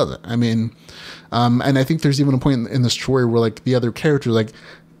really doesn't. I mean, and I think there's even a point in the story where like the other character, like,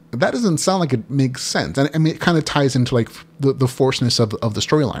 that doesn't sound like it makes sense. And I mean, it kind of ties into like the forcedness of the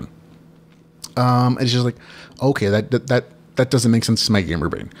storyline. It's just like, okay, that doesn't make sense to my gamer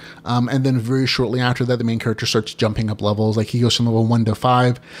brain. And then very shortly after that, the main character starts jumping up levels. Like he goes from level 1 to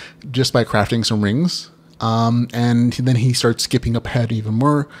 5 just by crafting some rings. And then he starts skipping up ahead even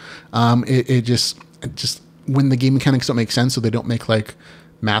more. It just when the game mechanics don't make sense, so they don't make like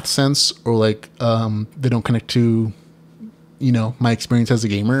math sense, or like they don't connect to my experience as a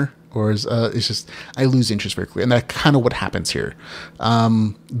gamer, or it's just I lose interest very quickly. And that's kind of what happens here.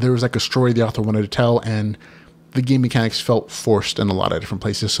 There was like a story the author wanted to tell, and the game mechanics felt forced in a lot of different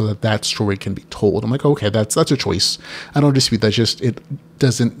places so that story can be told. I'm like, okay, that's a choice. I don't dispute that. Just it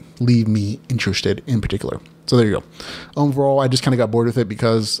doesn't leave me interested in particular. So there you go. Overall, I just kind of got bored with it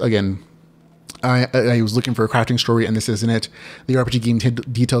because, again, I was looking for a crafting story, and this isn't it. The RPG game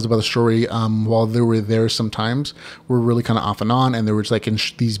details about the story, while they were there sometimes, were really kind of off and on, and there was like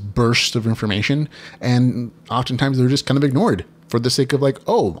these bursts of information, and oftentimes they were just kind of ignored for the sake of like,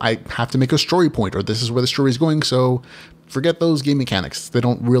 oh, I have to make a story point, or this is where the story is going, so forget those game mechanics. They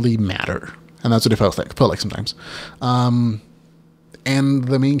don't really matter. And that's what it felt like sometimes. And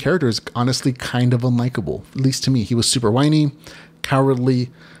the main character is honestly kind of unlikable, at least to me. He was super whiny, cowardly,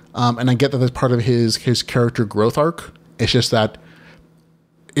 and I get that that's part of his character growth arc. It's just that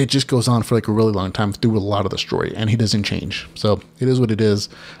it just goes on for like a really long time through a lot of the story, and he doesn't change. So it is what it is.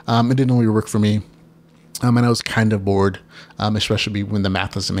 It didn't really work for me. And I was kind of bored, especially when the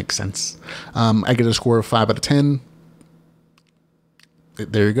math doesn't make sense. I get a score of 5 out of 10.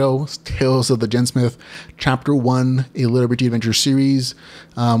 There you go. Tales of the Gemsmith, Chapter 1, a LitRPG adventure series,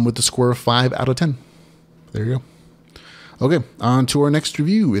 with the score of 5 out of 10. There you go. Okay, on to our next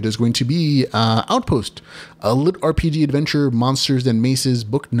review. It is going to be Outpost, a LitRPG adventure, Monsters and Maces,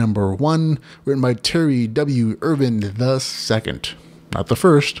 book number 1, written by Terry W. Irvin II. Not the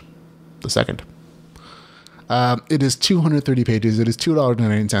first, the second. It is 230 pages. It is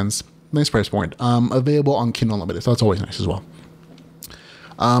 $2.99. Nice price point. Available on Kindle Unlimited, so that's always nice as well.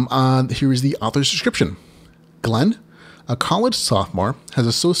 Here is the author's description. Glenn, a college sophomore, has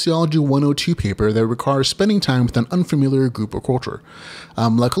a Sociology 102 paper that requires spending time with an unfamiliar group or culture.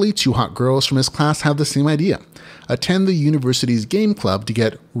 Luckily, 2 hot girls from his class have the same idea. Attend the university's game club to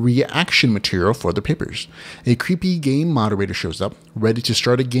get reaction material for their papers. A creepy game moderator shows up, ready to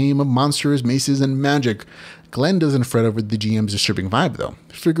start a game of monsters, maces, and magic. Glenn doesn't fret over the GM's disturbing vibe, though,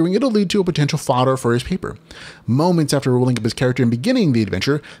 figuring it'll lead to a potential fodder for his paper. Moments after rolling up his character and beginning the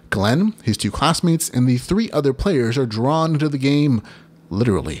adventure, Glenn, his 2 classmates, and the 3 other players are drawn into the game,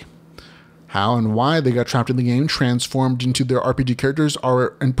 literally. How and why they got trapped in the game, transformed into their RPG characters,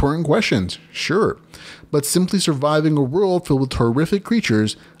 are important questions, sure. But simply surviving a world filled with horrific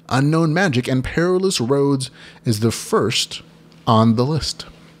creatures, unknown magic, and perilous roads is the first on the list.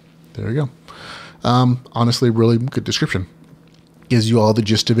 There you go. Honestly, really good description. Gives you all the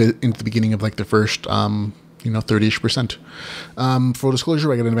gist of it in the beginning of like the first, 30-ish%. Full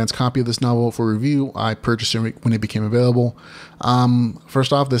disclosure, I got an advanced copy of this novel for review. I purchased it when it became available.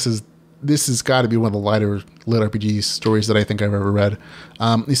 First off, this has got to be one of the lighter LitRPG stories that I think I've ever read.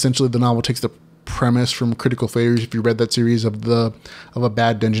 Essentially, the novel takes the premise from Critical Failures, if you read that series, of a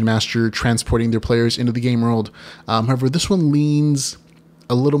bad dungeon master transporting their players into the game world. However, this one leans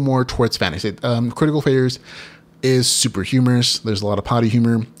a little more towards fantasy. Critical Failures is super humorous. There's a lot of potty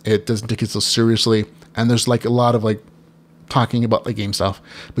humor. It doesn't take itself seriously, and there's like a lot of like talking about like game stuff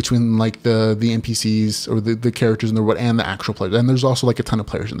between like the NPCs or the characters in the world and the actual players. And there's also like a ton of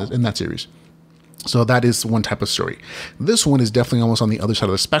players in that series. So that is one type of story. This one is definitely almost on the other side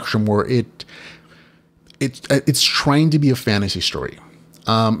of the spectrum, where it's trying to be a fantasy story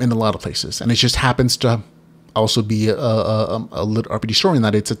in a lot of places, and it just happens to also be a LitRPG story in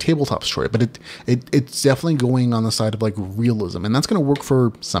that it's a tabletop story, but it's definitely going on the side of like realism, and that's going to work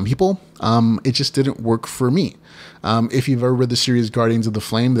for some people. It just didn't work for me. If you've ever read the series Guardians of the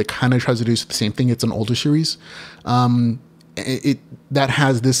Flame, that kind of tries to do the same thing. It's an older series. That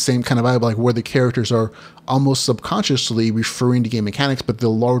has this same kind of vibe, like where the characters are almost subconsciously referring to game mechanics, but the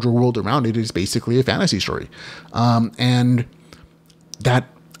larger world around it is basically a fantasy story. And that,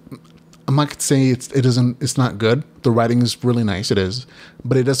 I'm not going to say it's not good. The writing is really nice, it is,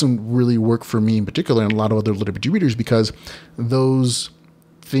 but it doesn't really work for me in particular and a lot of other LitRPG readers, because those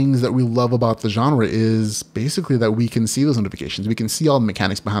things that we love about the genre is basically that we can see those notifications. We can see all the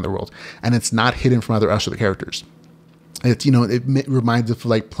mechanics behind the world, and it's not hidden from either us or the characters. It reminds of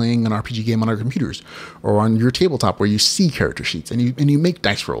like playing an RPG game on our computers or on your tabletop, where you see character sheets and you make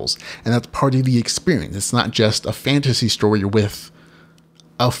dice rolls, and that's part of the experience. It's not just a fantasy story with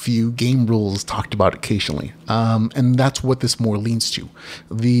a few game rules talked about occasionally. And that's what this more leans to.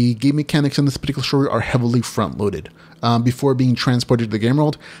 The game mechanics in this particular story are heavily front-loaded. Before being transported to the game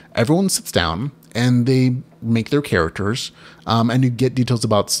world, everyone sits down and they make their characters, and you get details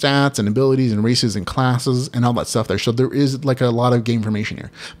about stats and abilities and races and classes and all that stuff there. So there is like a lot of game information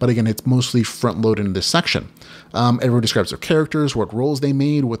here. But again, it's mostly front-loaded in this section. Everyone describes their characters, what roles they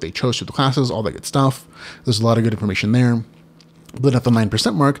made, what they chose for the classes, all that good stuff. There's a lot of good information there. But at the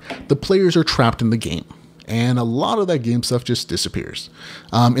 9% mark, the players are trapped in the game, and a lot of that game stuff just disappears.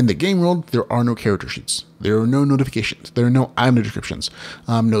 In the game world, there are no character sheets. There are no notifications. There are no item descriptions.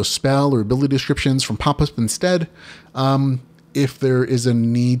 No spell or ability descriptions from pop-ups. Instead, if there is a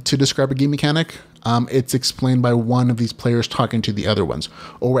need to describe a game mechanic, it's explained by one of these players talking to the other ones,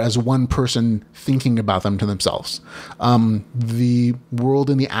 or as one person thinking about them to themselves. The world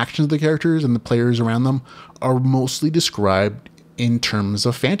and the actions of the characters and the players around them are mostly described in terms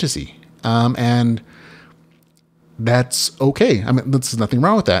of fantasy. And that's okay. I mean, there's nothing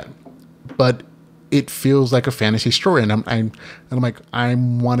wrong with that, but it feels like a fantasy story. And I'm like, I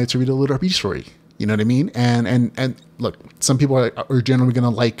wanted to read a LitRPG story. You know what I mean? And look, some people are generally going to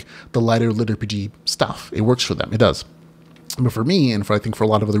like the lighter LitRPG stuff. It works for them. It does. But for me, and I think for a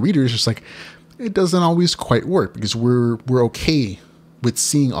lot of other readers, it's like, it doesn't always quite work, because we're okay with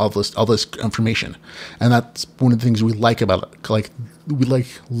seeing all this information. And that's one of the things we like about it. Like, we like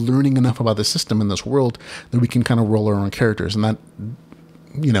learning enough about the system in this world that we can kind of roll our own characters. And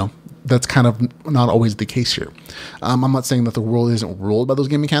that's kind of not always the case here. I'm not saying that the world isn't ruled by those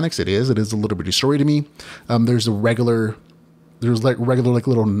game mechanics. It is. It is a LitRPG story to me. There's regular like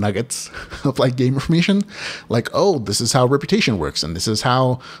little nuggets of like game information, like, oh, this is how reputation works, and this is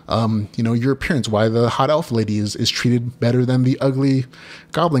how your appearance, why the hot elf lady is treated better than the ugly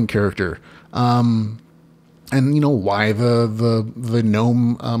goblin character, and why the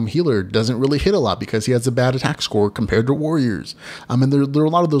gnome healer doesn't really hit a lot because he has a bad attack score compared to warriors. And there are a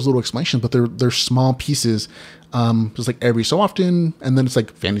lot of those little explanations, but they're small pieces, just like every so often. And then it's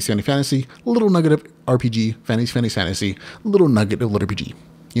like fantasy, little nugget of RPG, fantasy, little nugget of LitRPG.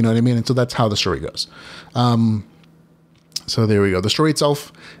 You know what I mean? And so that's how the story goes. So there we go. The story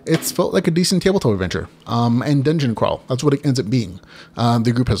itself, it's felt like a decent tabletop adventure, and dungeon crawl. That's what it ends up being.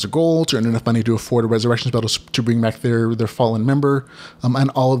 The group has a goal to earn enough money to afford a resurrection spell to bring back their fallen member, and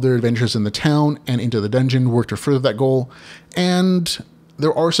all of their adventures in the town and into the dungeon work to further that goal. And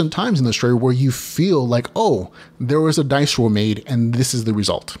there are some times in the story where you feel like, oh, there was a dice roll made and this is the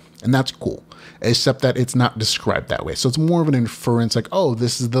result. And that's cool, except that it's not described that way. So it's more of an inference like, oh,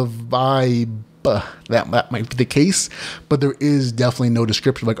 this is the vibe. That might be the case, but there is definitely no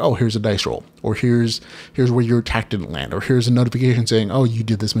description like, oh, here's a dice roll, or here's where your attack didn't land, or here's a notification saying, oh, you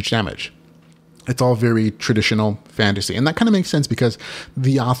did this much damage. It's all very traditional fantasy, and that kind of makes sense because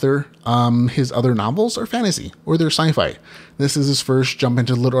the author, his other novels are fantasy or they're sci-fi. This is his first jump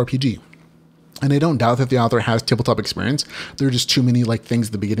into LitRPG. And I don't doubt that the author has tabletop experience. There are just too many like things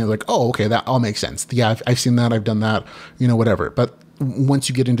at the beginning, like, oh, okay, that all makes sense. Yeah, I've seen that, I've done that, whatever. But once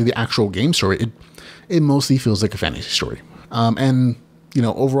you get into the actual game story, it mostly feels like a fantasy story. And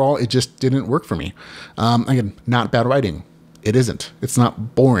overall, it just didn't work for me. Again, not bad writing. It isn't. It's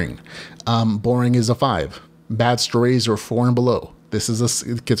not boring. Boring is a 5. Bad stories are 4 and below.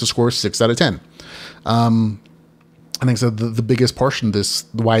 It gets a score of 6 out of 10. I think so. The biggest portion of this,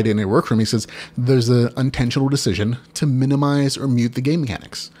 why it didn't work for me, is there's an intentional decision to minimize or mute the game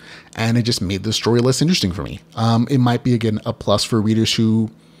mechanics, and it just made the story less interesting for me. It might be, again, a plus for readers who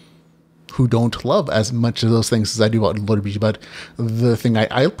don't love as much of those things as I do about LitRPG, but the thing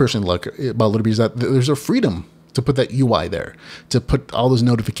I personally like about LitRPG is that there's a freedom to put that UI there, to put all those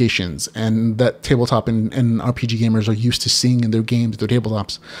notifications, and that tabletop and RPG gamers are used to seeing in their games, their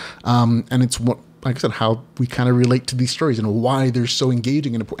tabletops, and it's what, like I said, how we kind of relate to these stories and why they're so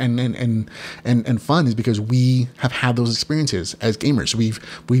engaging and fun is because we have had those experiences as gamers.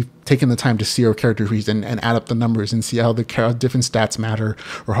 We've taken the time to see our character trees and add up the numbers and see how different stats matter,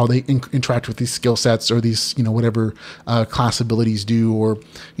 or how they interact with these skill sets, or these whatever class abilities do, or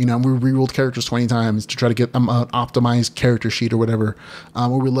we rerolled characters 20 times to try to get an optimized character sheet or whatever. Where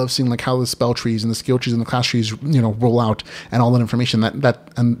we love seeing like how the spell trees and the skill trees and the class trees roll out, and all that information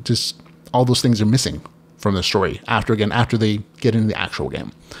that and just all those things are missing from the story after they get into the actual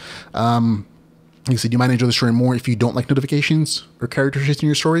game. Like I said, you might enjoy the story more if you don't like notifications or character sheets in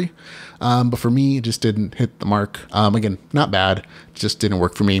your story. But for me, it just didn't hit the mark. Again, not bad, just didn't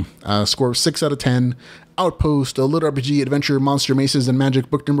work for me. Score of 6 out of 10. Outpost, a LitRPG adventure, monster maces, and magic,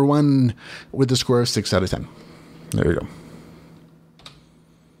 book number 1, with a score of 6 out of 10. There we go.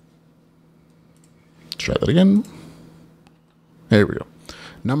 Let's try that again. There we go.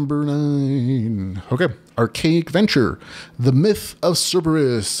 Number 9. Okay. Archaic Venture, The Myth of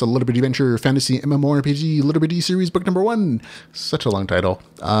Cerberus, a LitRPG venture fantasy MMORPG LitRPG series, book number 1. Such a long title.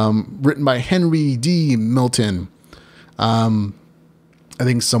 Written by Henry D. Milton. I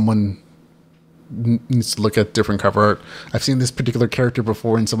think someone needs to look at different cover art. I've seen this particular character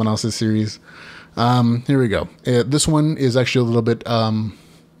before in someone else's series. Here we go. This one is actually a little bit...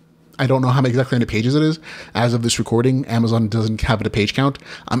 I don't know how many pages it is. As of this recording, Amazon doesn't have it a page count.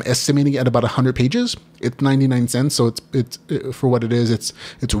 I'm estimating at about 100 pages. It's 99 cents, so it's for what it is.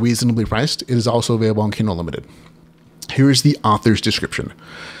 It's reasonably priced. It is also available on Kindle Unlimited. Here is the author's description.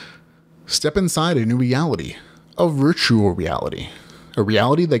 Step inside a new reality, a virtual reality, a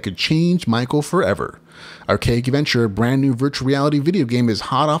reality that could change Michael forever. Archaic Venture, a brand new virtual reality video game, is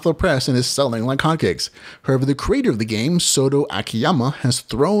hot off the press and is selling like hotcakes. However, the creator of the game, Soto Akiyama, has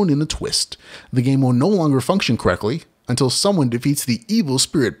thrown in a twist. The game will no longer function correctly until someone defeats the evil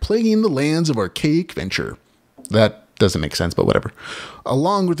spirit plaguing the lands of Archaic Venture. That doesn't make sense, but whatever.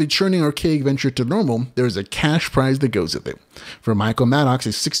 Along with returning Archaic Venture to normal, there is a cash prize that goes with it. For Michael Maddox, a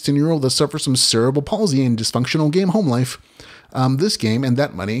 16-year-old that suffers from cerebral palsy and dysfunctional game home life, this game and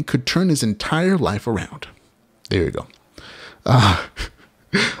that money could turn his entire life around. There you go.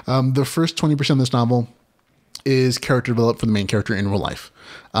 The first 20% of this novel is character developed for the main character in real life.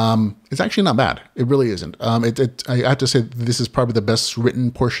 It's actually not bad. It really isn't. I have to say this is probably the best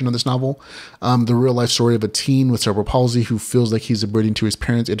written portion of this novel. The real life story of a teen with cerebral palsy who feels like he's a burden to his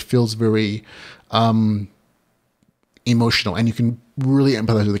parents. It feels very emotional, and you can really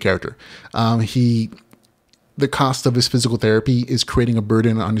empathize with the character. The cost of his physical therapy is creating a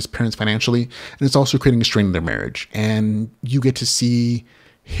burden on his parents financially, and it's also creating a strain in their marriage. And you get to see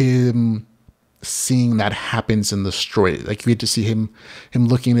him seeing that happens in the story. Like, you get to see him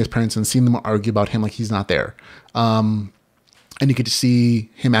looking at his parents and seeing them argue about him like he's not there. And you get to see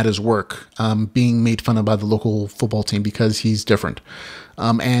him at his work, being made fun of by the local football team because he's different.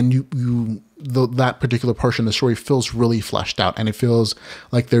 And that particular portion of the story feels really fleshed out, and it feels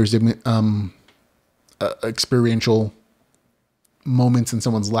like there's experiential moments in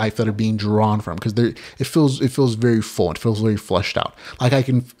someone's life that are being drawn from, because it feels very full. It feels very fleshed out. Like,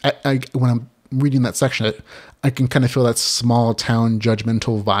 when I'm reading that section, I can kind of feel that small town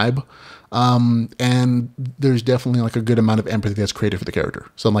judgmental vibe. And there's definitely like a good amount of empathy that's created for the character.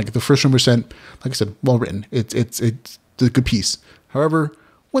 So like the first 1%, like I said, well written. It's a good piece. However,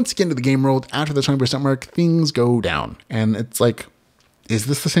 once you get into the game world, after the 20% mark, things go down. And it's like, is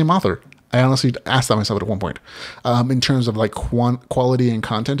this the same author? I honestly asked that myself at one point. In terms of like quality and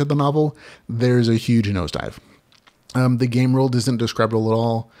content of the novel, there's a huge nosedive. The game world isn't describable at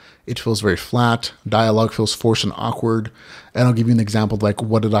all. It feels very flat. Dialogue feels forced and awkward. And I'll give you an example of like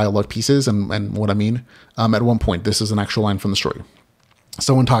what a dialogue piece is and what I mean. At one point, this is an actual line from the story.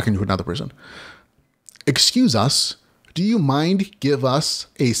 Someone talking to another person. "Excuse us. Do you mind give us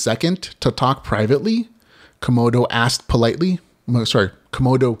a second to talk privately?" Komodo asked politely.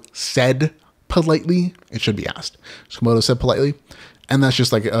 Komodo said politely. It should be asked. Komodo said politely. And that's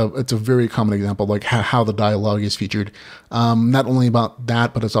just like, it's a very common example of like how the dialogue is featured. Not only about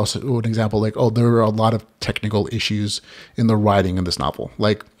that, but it's also an example like, oh, there are a lot of technical issues in the writing in this novel.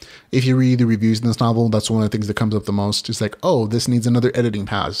 Like, if you read the reviews in this novel, that's one of the things that comes up the most. It's like, oh, this needs another editing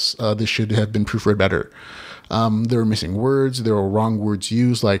pass. This should have been proofread better. There are missing words. There are wrong words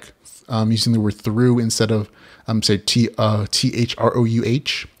used, like using the word through instead of, say,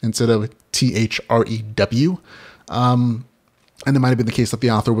 THROUH instead of THREW. And it might have been the case that the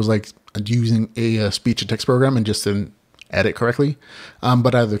author was like using a speech to text program and just didn't edit correctly.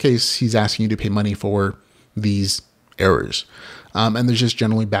 But either case, he's asking you to pay money for these errors. And there's just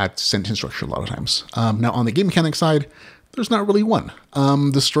generally bad sentence structure a lot of times. Now, on the game mechanic side, there's not really one.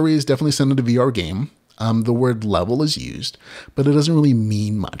 The story is definitely set into a VR game. The word level is used, but it doesn't really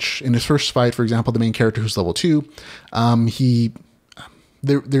mean much. In his first fight, for example, the main character who's level 2,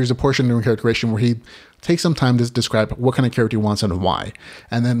 there's a portion during character creation where he takes some time to describe what kind of character he wants and why.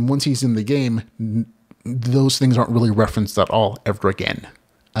 And then once he's in the game, those things aren't really referenced at all ever again.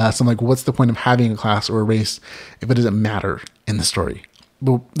 So I'm like, what's the point of having a class or a race if it doesn't matter in the story?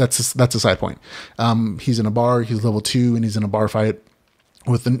 But that's a side point. He's in a bar, he's level 2, and he's in a bar fight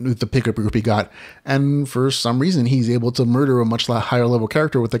with the pickup group he got. And for some reason, he's able to murder a much higher level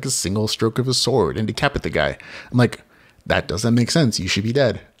character with like a single stroke of his sword and decapitate the guy. I'm like, that doesn't make sense. You should be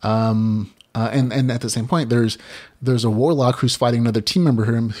dead. And at the same point, there's a warlock who's fighting another team member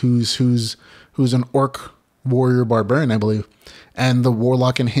who's an orc warrior barbarian, I believe. And the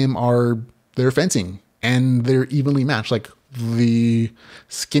warlock and him they're fencing, and they're evenly matched. Like, the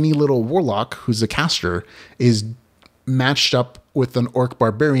skinny little warlock who's a caster is matched up with an orc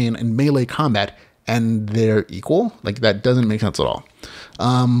barbarian in melee combat, and they're equal. Like, that doesn't make sense at all.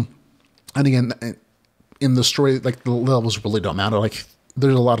 And again, in the story, like, the levels really don't matter. Like,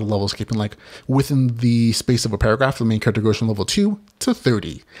 there's a lot of levels keeping, like, within the space of a paragraph, the main character goes from level 2 to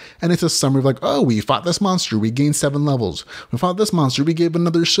 30. And it's a summary of like, oh, we fought this monster, we gained 7 levels. We fought this monster, we gave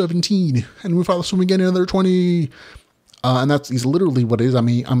another 17. And we fought this one, we gained another 20. And is literally what it is. I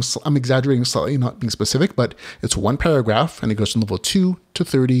mean, I'm exaggerating slightly, not being specific, but it's one paragraph, and it goes from level 2 to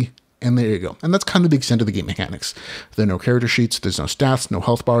 30. And there you go. And that's kind of the extent of the game mechanics. There are no character sheets, there's no stats, no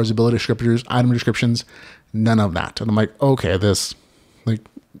health bars, ability descriptors, item descriptions, none of that. And I'm like, okay,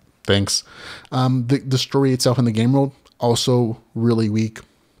 thanks. The story itself in the game world, also really weak.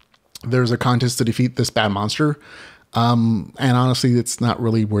 There's a contest to defeat this bad monster. And honestly, it's not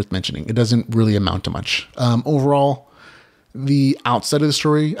really worth mentioning. It doesn't really amount to much. Overall, the outside of the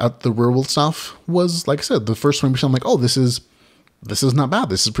story, the real world stuff, was, like I said, the first 20%, I'm like, oh, this is not bad.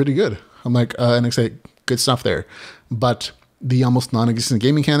 This is pretty good. I'm like, and I say, good stuff there. But the almost non-existent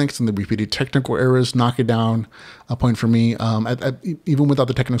game mechanics and the repeated technical errors knock it down a point for me. Even without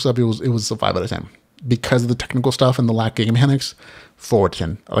the technical stuff, it was a 5 out of 10. Because of the technical stuff and the lack of game mechanics, 4 out of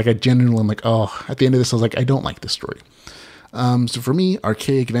 10. Like, I genuinely am like, oh, at the end of this, I was like, I don't like this story. So for me,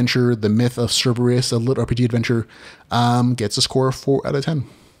 Archaic Adventure, The Myth of Cerberus, a LitRPG adventure, gets a score of 4 out of 10.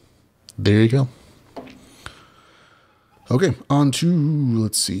 There you go. Okay, on to,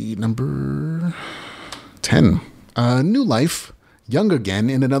 let's see, number 10. New Life, Young Again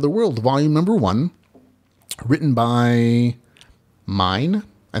in Another World, volume number 1, written by Mine.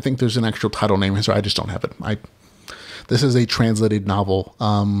 I think there's an actual title name here, so I just don't have it. This is a translated novel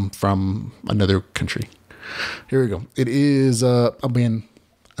from another country. Here we go. It is, again,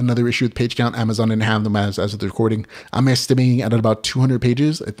 another issue with page count. Amazon didn't have them as of the recording. I'm estimating at about 200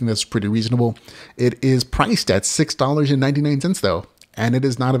 pages. I think that's pretty reasonable. It is priced at $6.99 though, and it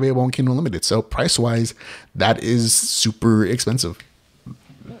is not available on Kindle Unlimited. So price-wise, that is super expensive.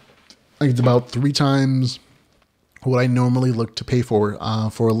 Like it's about 3 times what I normally look to pay for a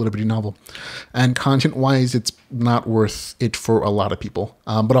LitRPG novel. And content-wise, it's not worth it for a lot of people.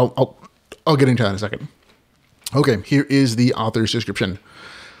 But I'll get into that in a second. Okay, here is the author's description.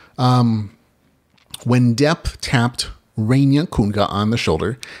 When Depp tapped Raina Kunga on the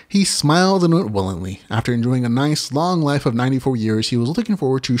shoulder, he smiled and went willingly. After enjoying a nice, long life of 94 years, he was looking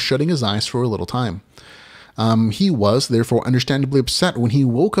forward to shutting his eyes for a little time. He was, therefore, understandably upset when he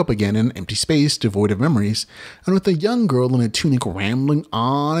woke up again in an empty space, devoid of memories, and with a young girl in a tunic rambling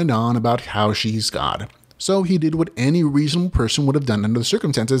on and on about how she's God. So he did what any reasonable person would have done under the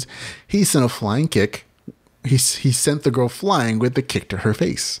circumstances. He sent a flying kick. He sent the girl flying with the kick to her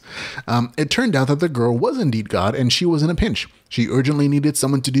face. It turned out that the girl was indeed God, and she was in a pinch. She urgently needed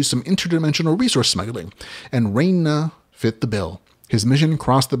someone to do some interdimensional resource smuggling, and Raina fit the bill. His mission: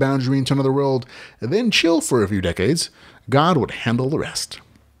 cross the boundary into another world, then chill for a few decades. God would handle the rest.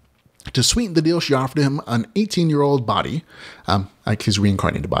 To sweeten the deal, she offered him an 18-year-old body, like his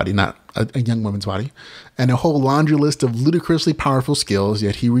reincarnated body, not a young woman's body, and a whole laundry list of ludicrously powerful skills,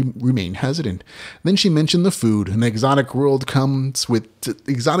 yet he remained hesitant. Then she mentioned the food. An exotic world comes with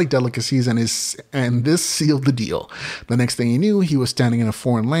exotic delicacies, and this sealed the deal. The next thing he knew, he was standing in a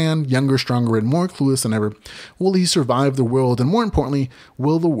foreign land, younger, stronger, and more clueless than ever. Will he survive the world? And more importantly,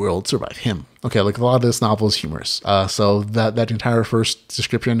 will the world survive him? Okay, like a lot of this novel is humorous. So that entire first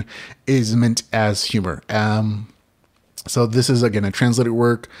description is meant as humor. So this is, again, a translated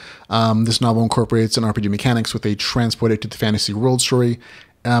work. This novel incorporates an RPG mechanics with a transported to the fantasy world story.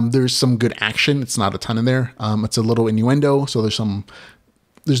 There's some good action. It's not a ton in there. It's a little innuendo. So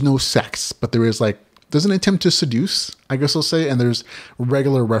there's no sex, but there's an attempt to seduce, I guess I'll say. And there's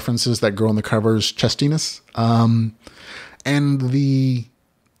regular references that go on the cover's chestiness. And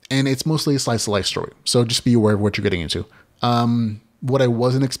it's mostly a slice of life story. So just be aware of what you're getting into. What I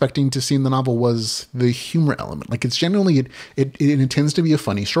wasn't expecting to see in the novel was the humor element. Like, it's generally, it intends to be a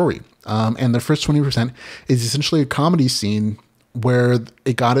funny story. And the first 20% is essentially a comedy scene where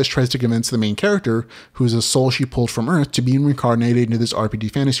a goddess tries to convince the main character, who's a soul she pulled from Earth, to be reincarnated into this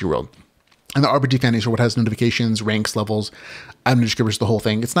RPG fantasy world. And the RPG fantasy world has notifications, ranks, levels. I'm going to describe the whole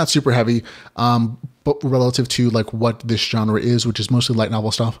thing. It's not super heavy, but relative to like what this genre is, which is mostly light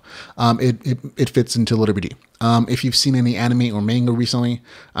novel stuff, it fits into LitRPG. If you've seen any anime or manga recently,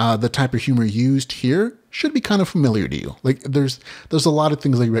 the type of humor used here should be kind of familiar to you. Like there's a lot of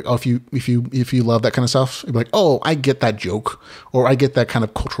things like, oh, if you love that kind of stuff, you'll be like, oh, I get that joke, or I get that kind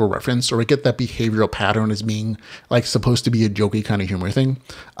of cultural reference, or I get that behavioral pattern as being like supposed to be a jokey kind of humor thing.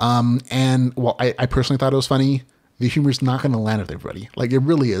 And while I personally thought it was funny, the humor's not going to land with everybody. Like, it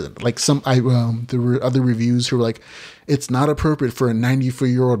really isn't. Like there were other reviews who were like, it's not appropriate for a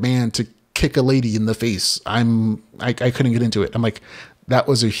 94-year-old man to kick a lady in the face. I couldn't get into it. I'm like, that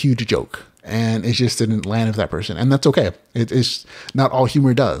was a huge joke, and it just didn't land with that person, and that's okay. It's not all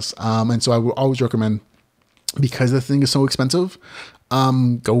humor does. And so I would always recommend, because the thing is so expensive,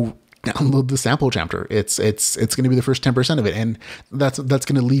 go download the sample chapter. It's going to be the first 10% of it, and that's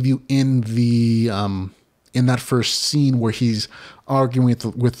going to leave you in the in that first scene where he's arguing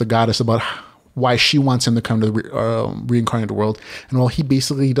with the goddess about why she wants him to come to the reincarnated world, and well, he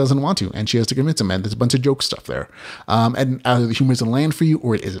basically doesn't want to, and she has to convince him, and there's a bunch of joke stuff there. And either the humor is going to land for you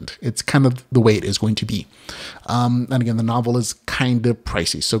or it isn't. It's kind of the way it is going to be. And again, the novel is kind of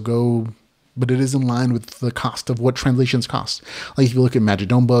pricey, so go, but it is in line with the cost of what translations cost. Like if you look at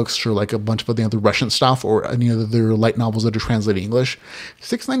Magidome books, or like a bunch of the other Russian stuff, or any other light novels that are translated English,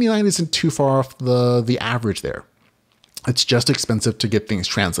 $6.99 isn't too far off the average there. It's just expensive to get things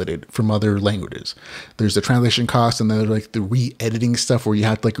translated from other languages. There's the translation cost, and then like the re-editing stuff where you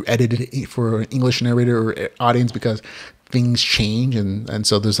have to like edit it for an English narrator or audience because things change, and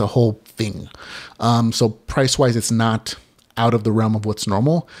so there's a whole thing. So price-wise, it's not out of the realm of what's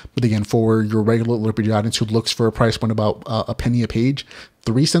normal. But again, for your regular LitRPG audience who looks for a price point about a penny a page,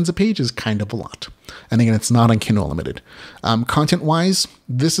 3 cents a page is kind of a lot. And again, it's not on Kindle Unlimited. Content-wise,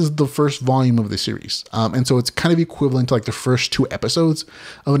 this is the first volume of the series. And so it's kind of equivalent to like the first 2 episodes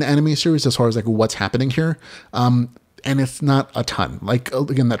of an anime series as far as like what's happening here. And it's not a ton. Like,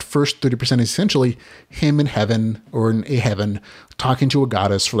 again, that first 30% is essentially him in heaven or in a heaven talking to a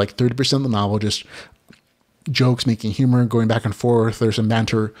goddess for like 30% of the novel, just jokes, making humor, going back and forth. There's some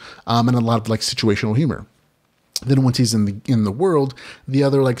banter, and a lot of like situational humor. Then once he's in the world, the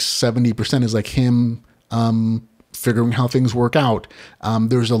other like 70% is like him figuring how things work out.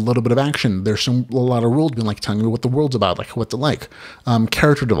 There's a little bit of action. There's a lot of world building, like telling me what the world's about, like what to like,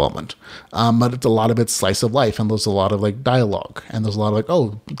 character development. But it's a lot of it's slice of life, and there's a lot of like dialogue, and there's a lot of like,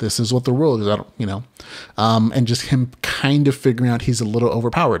 oh, this is what the world is. I don't, and just him kind of figuring out he's a little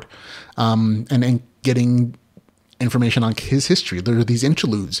overpowered, and getting information on his history. There are these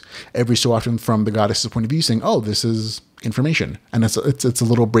interludes every so often from the goddess's point of view saying, oh, this is information. And it's a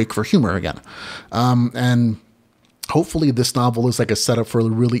little break for humor again. And hopefully this novel is like a setup for a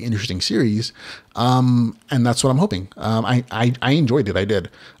really interesting series. And that's what I'm hoping. I enjoyed it. I did.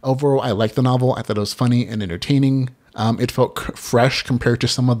 Overall, I liked the novel. I thought it was funny and entertaining. It felt fresh compared to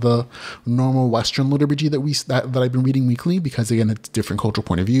some of the normal Western LitRPG that I've been reading weekly, because again, it's different cultural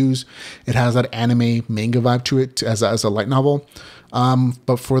point of views. It has that anime manga vibe to it as a light novel.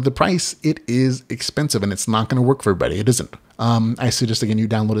 But for the price, it is expensive, and it's not going to work for everybody. It isn't. I suggest, again, you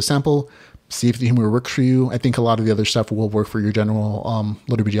download a sample, see if the humor works for you. I think a lot of the other stuff will work for your general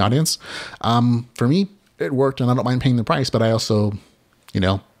LitRPG audience. For me, it worked, and I don't mind paying the price, but I also,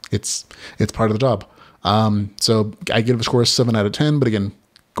 it's part of the job. So I give it a score of 7 out of 10, but again,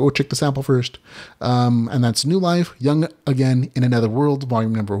 go check the sample first. And that's New Life, Young Again in Another World,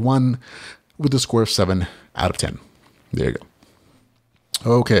 volume number 1, with a score of 7 out of 10. There you go.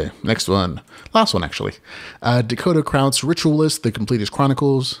 Okay, next one. Last one, actually. Dakota Kraut's Ritualist, The Completist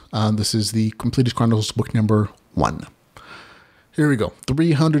Chronicles. This is the Completist Chronicles book number 1. Here we go.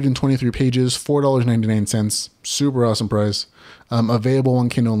 323 pages, $4.99. Super awesome price. Available on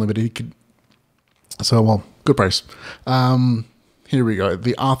Kindle Unlimited. Good price. Here we go.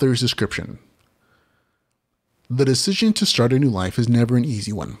 The author's description. The decision to start a new life is never an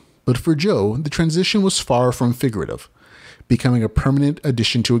easy one. But for Joe, the transition was far from figurative, becoming a permanent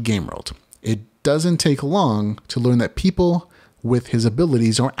addition to a game world. It doesn't take long to learn that people with his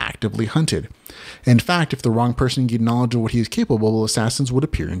abilities are actively hunted. In fact, if the wrong person gained knowledge of what he is capable of, assassins would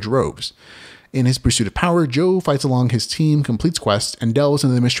appear in droves. In his pursuit of power, Joe fights along his team, completes quests, and delves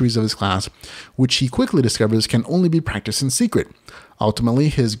into the mysteries of his class, which he quickly discovers can only be practiced in secret. Ultimately,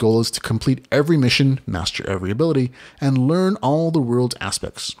 his goal is to complete every mission, master every ability, and learn all the world's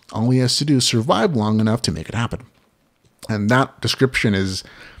aspects. All he has to do is survive long enough to make it happen. And that description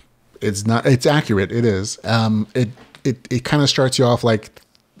it's accurate. It is. It kind of starts you off like,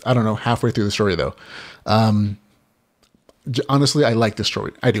 I don't know, halfway through the story though. Honestly, I like this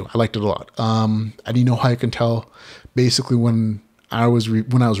story. I do. I liked it a lot. And you know how I can tell? Basically, when I was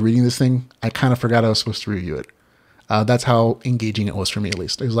reading this thing, I kind of forgot I was supposed to review it. That's how engaging it was for me, at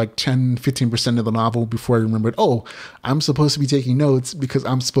least. It was like 10-15% of the novel before I remembered, oh, I'm supposed to be taking notes because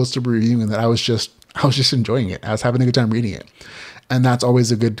I'm supposed to be reviewing that. I was just enjoying it. I was having a good time reading it. And that's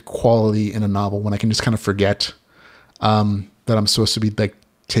always a good quality in a novel, when I can just kind of forget that I'm supposed to be like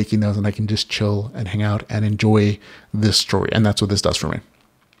taking notes, and I can just chill and hang out and enjoy this story. And that's what this does for me.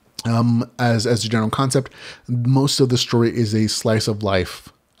 As a general concept, most of the story is a slice of life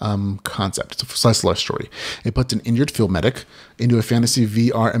concept. It's a slice of life story. It puts an injured field medic into a fantasy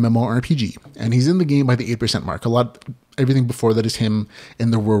VR MMORPG, and he's in the game by the 8% mark. Everything before that is him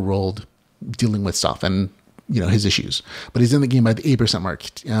in the real world dealing with stuff and his issues, but he's in the game by the 8% mark.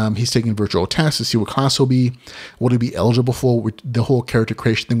 He's taking virtual tests to see what class he'll be, what he'll be eligible for. The whole character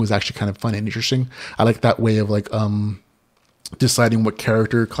creation thing was actually kind of fun and interesting. I like that way of like deciding what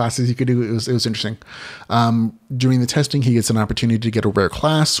character classes he could do. It was interesting. During the testing, he gets an opportunity to get a rare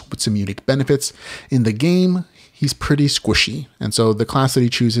class with some unique benefits. In the game, he's pretty squishy, and so the class that he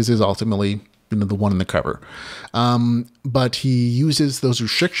chooses is ultimately the one in the cover. But he uses those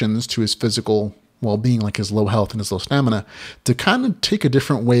restrictions to his physical well-being, like his low health and his low stamina, to kind of take a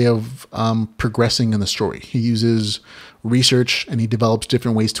different way of progressing in the story. He uses research, and he develops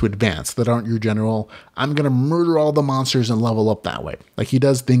different ways to advance that aren't your general, I'm going to murder all the monsters and level up that way. Like, he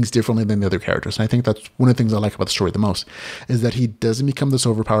does things differently than the other characters. And I think that's one of the things I like about the story the most, is that he doesn't become this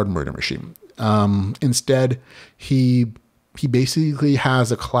overpowered murder machine. Instead, he basically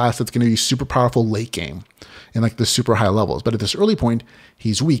has a class that's going to be super powerful late game in like the super high levels. But at this early point,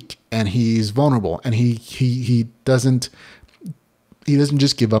 he's weak and he's vulnerable, and he doesn't he doesn't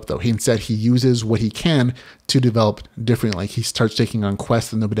just give up though. Instead, he uses what he can to develop differently. Like he starts taking on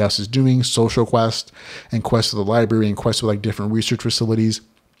quests that nobody else is doing, social quests and quests with the library and quests with like different research facilities.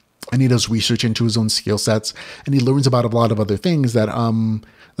 And he does research into his own skill sets, and he learns about a lot of other things that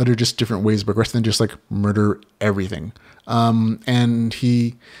are just different ways of progressing than just like murder everything. And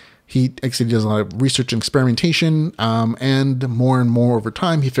he actually does a lot of research and experimentation, and more over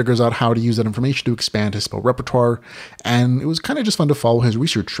time, he figures out how to use that information to expand his spell repertoire. And it was kind of just fun to follow his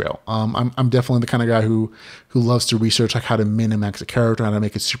research trail. I'm definitely the kind of guy who loves to research like how to min and max a character, how to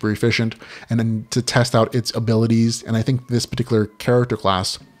make it super efficient, and then to test out its abilities. And I think this particular character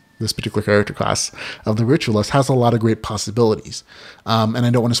class of the Ritualist has a lot of great possibilities. And I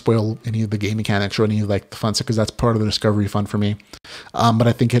don't want to spoil any of the game mechanics or any of like the fun stuff, because that's part of the discovery fun for me. But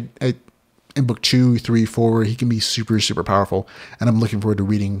I think in book 2, 3, 4, he can be super, super powerful. And I'm looking forward to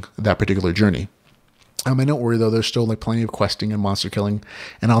reading that particular journey. And don't worry though, there's still like plenty of questing and monster killing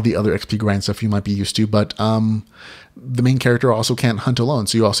and all the other XP grind stuff you might be used to. But the main character also can't hunt alone.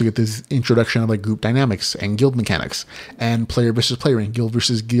 So you also get this introduction of like group dynamics and guild mechanics and player versus player and guild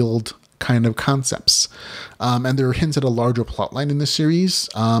versus guild kind of concepts. And there are hints at a larger plot line in this series,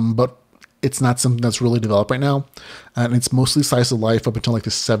 but it's not something that's really developed right now. And it's mostly slice of life up until like the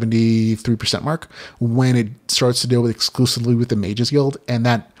 73% mark, when it starts to deal with exclusively with the Mages Guild. And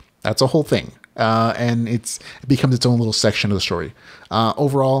that's a whole thing. And it becomes its own little section of the story.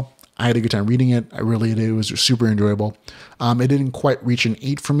 Overall, I had a good time reading it. I really did. It was super enjoyable. It didn't quite reach an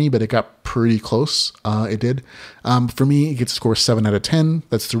 8 for me, but it got pretty close. It did. For me, it gets a score of 7 out of 10.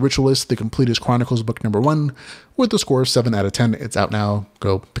 That's The Ritualist, The Completest Chronicles, book number 1, with a score of 7 out of 10. It's out now.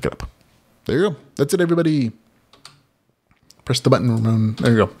 Go pick it up. There you go. That's it, everybody. Press the button, Ramon.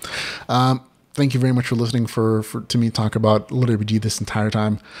 There you go. Thank you very much for listening to me talk about LitRPG this entire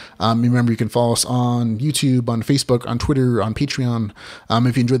time. Remember, you can follow us on YouTube, on Facebook, on Twitter, on Patreon.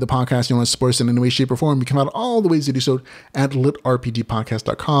 If you enjoyed the podcast, you want to support us in any way, shape, or form, you can find out all the ways to do so at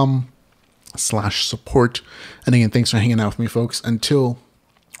litrpgpodcast.com/support. And again, thanks for hanging out with me, folks. Until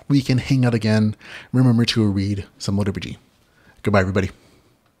we can hang out again, remember to read some LitRPG. Goodbye, everybody.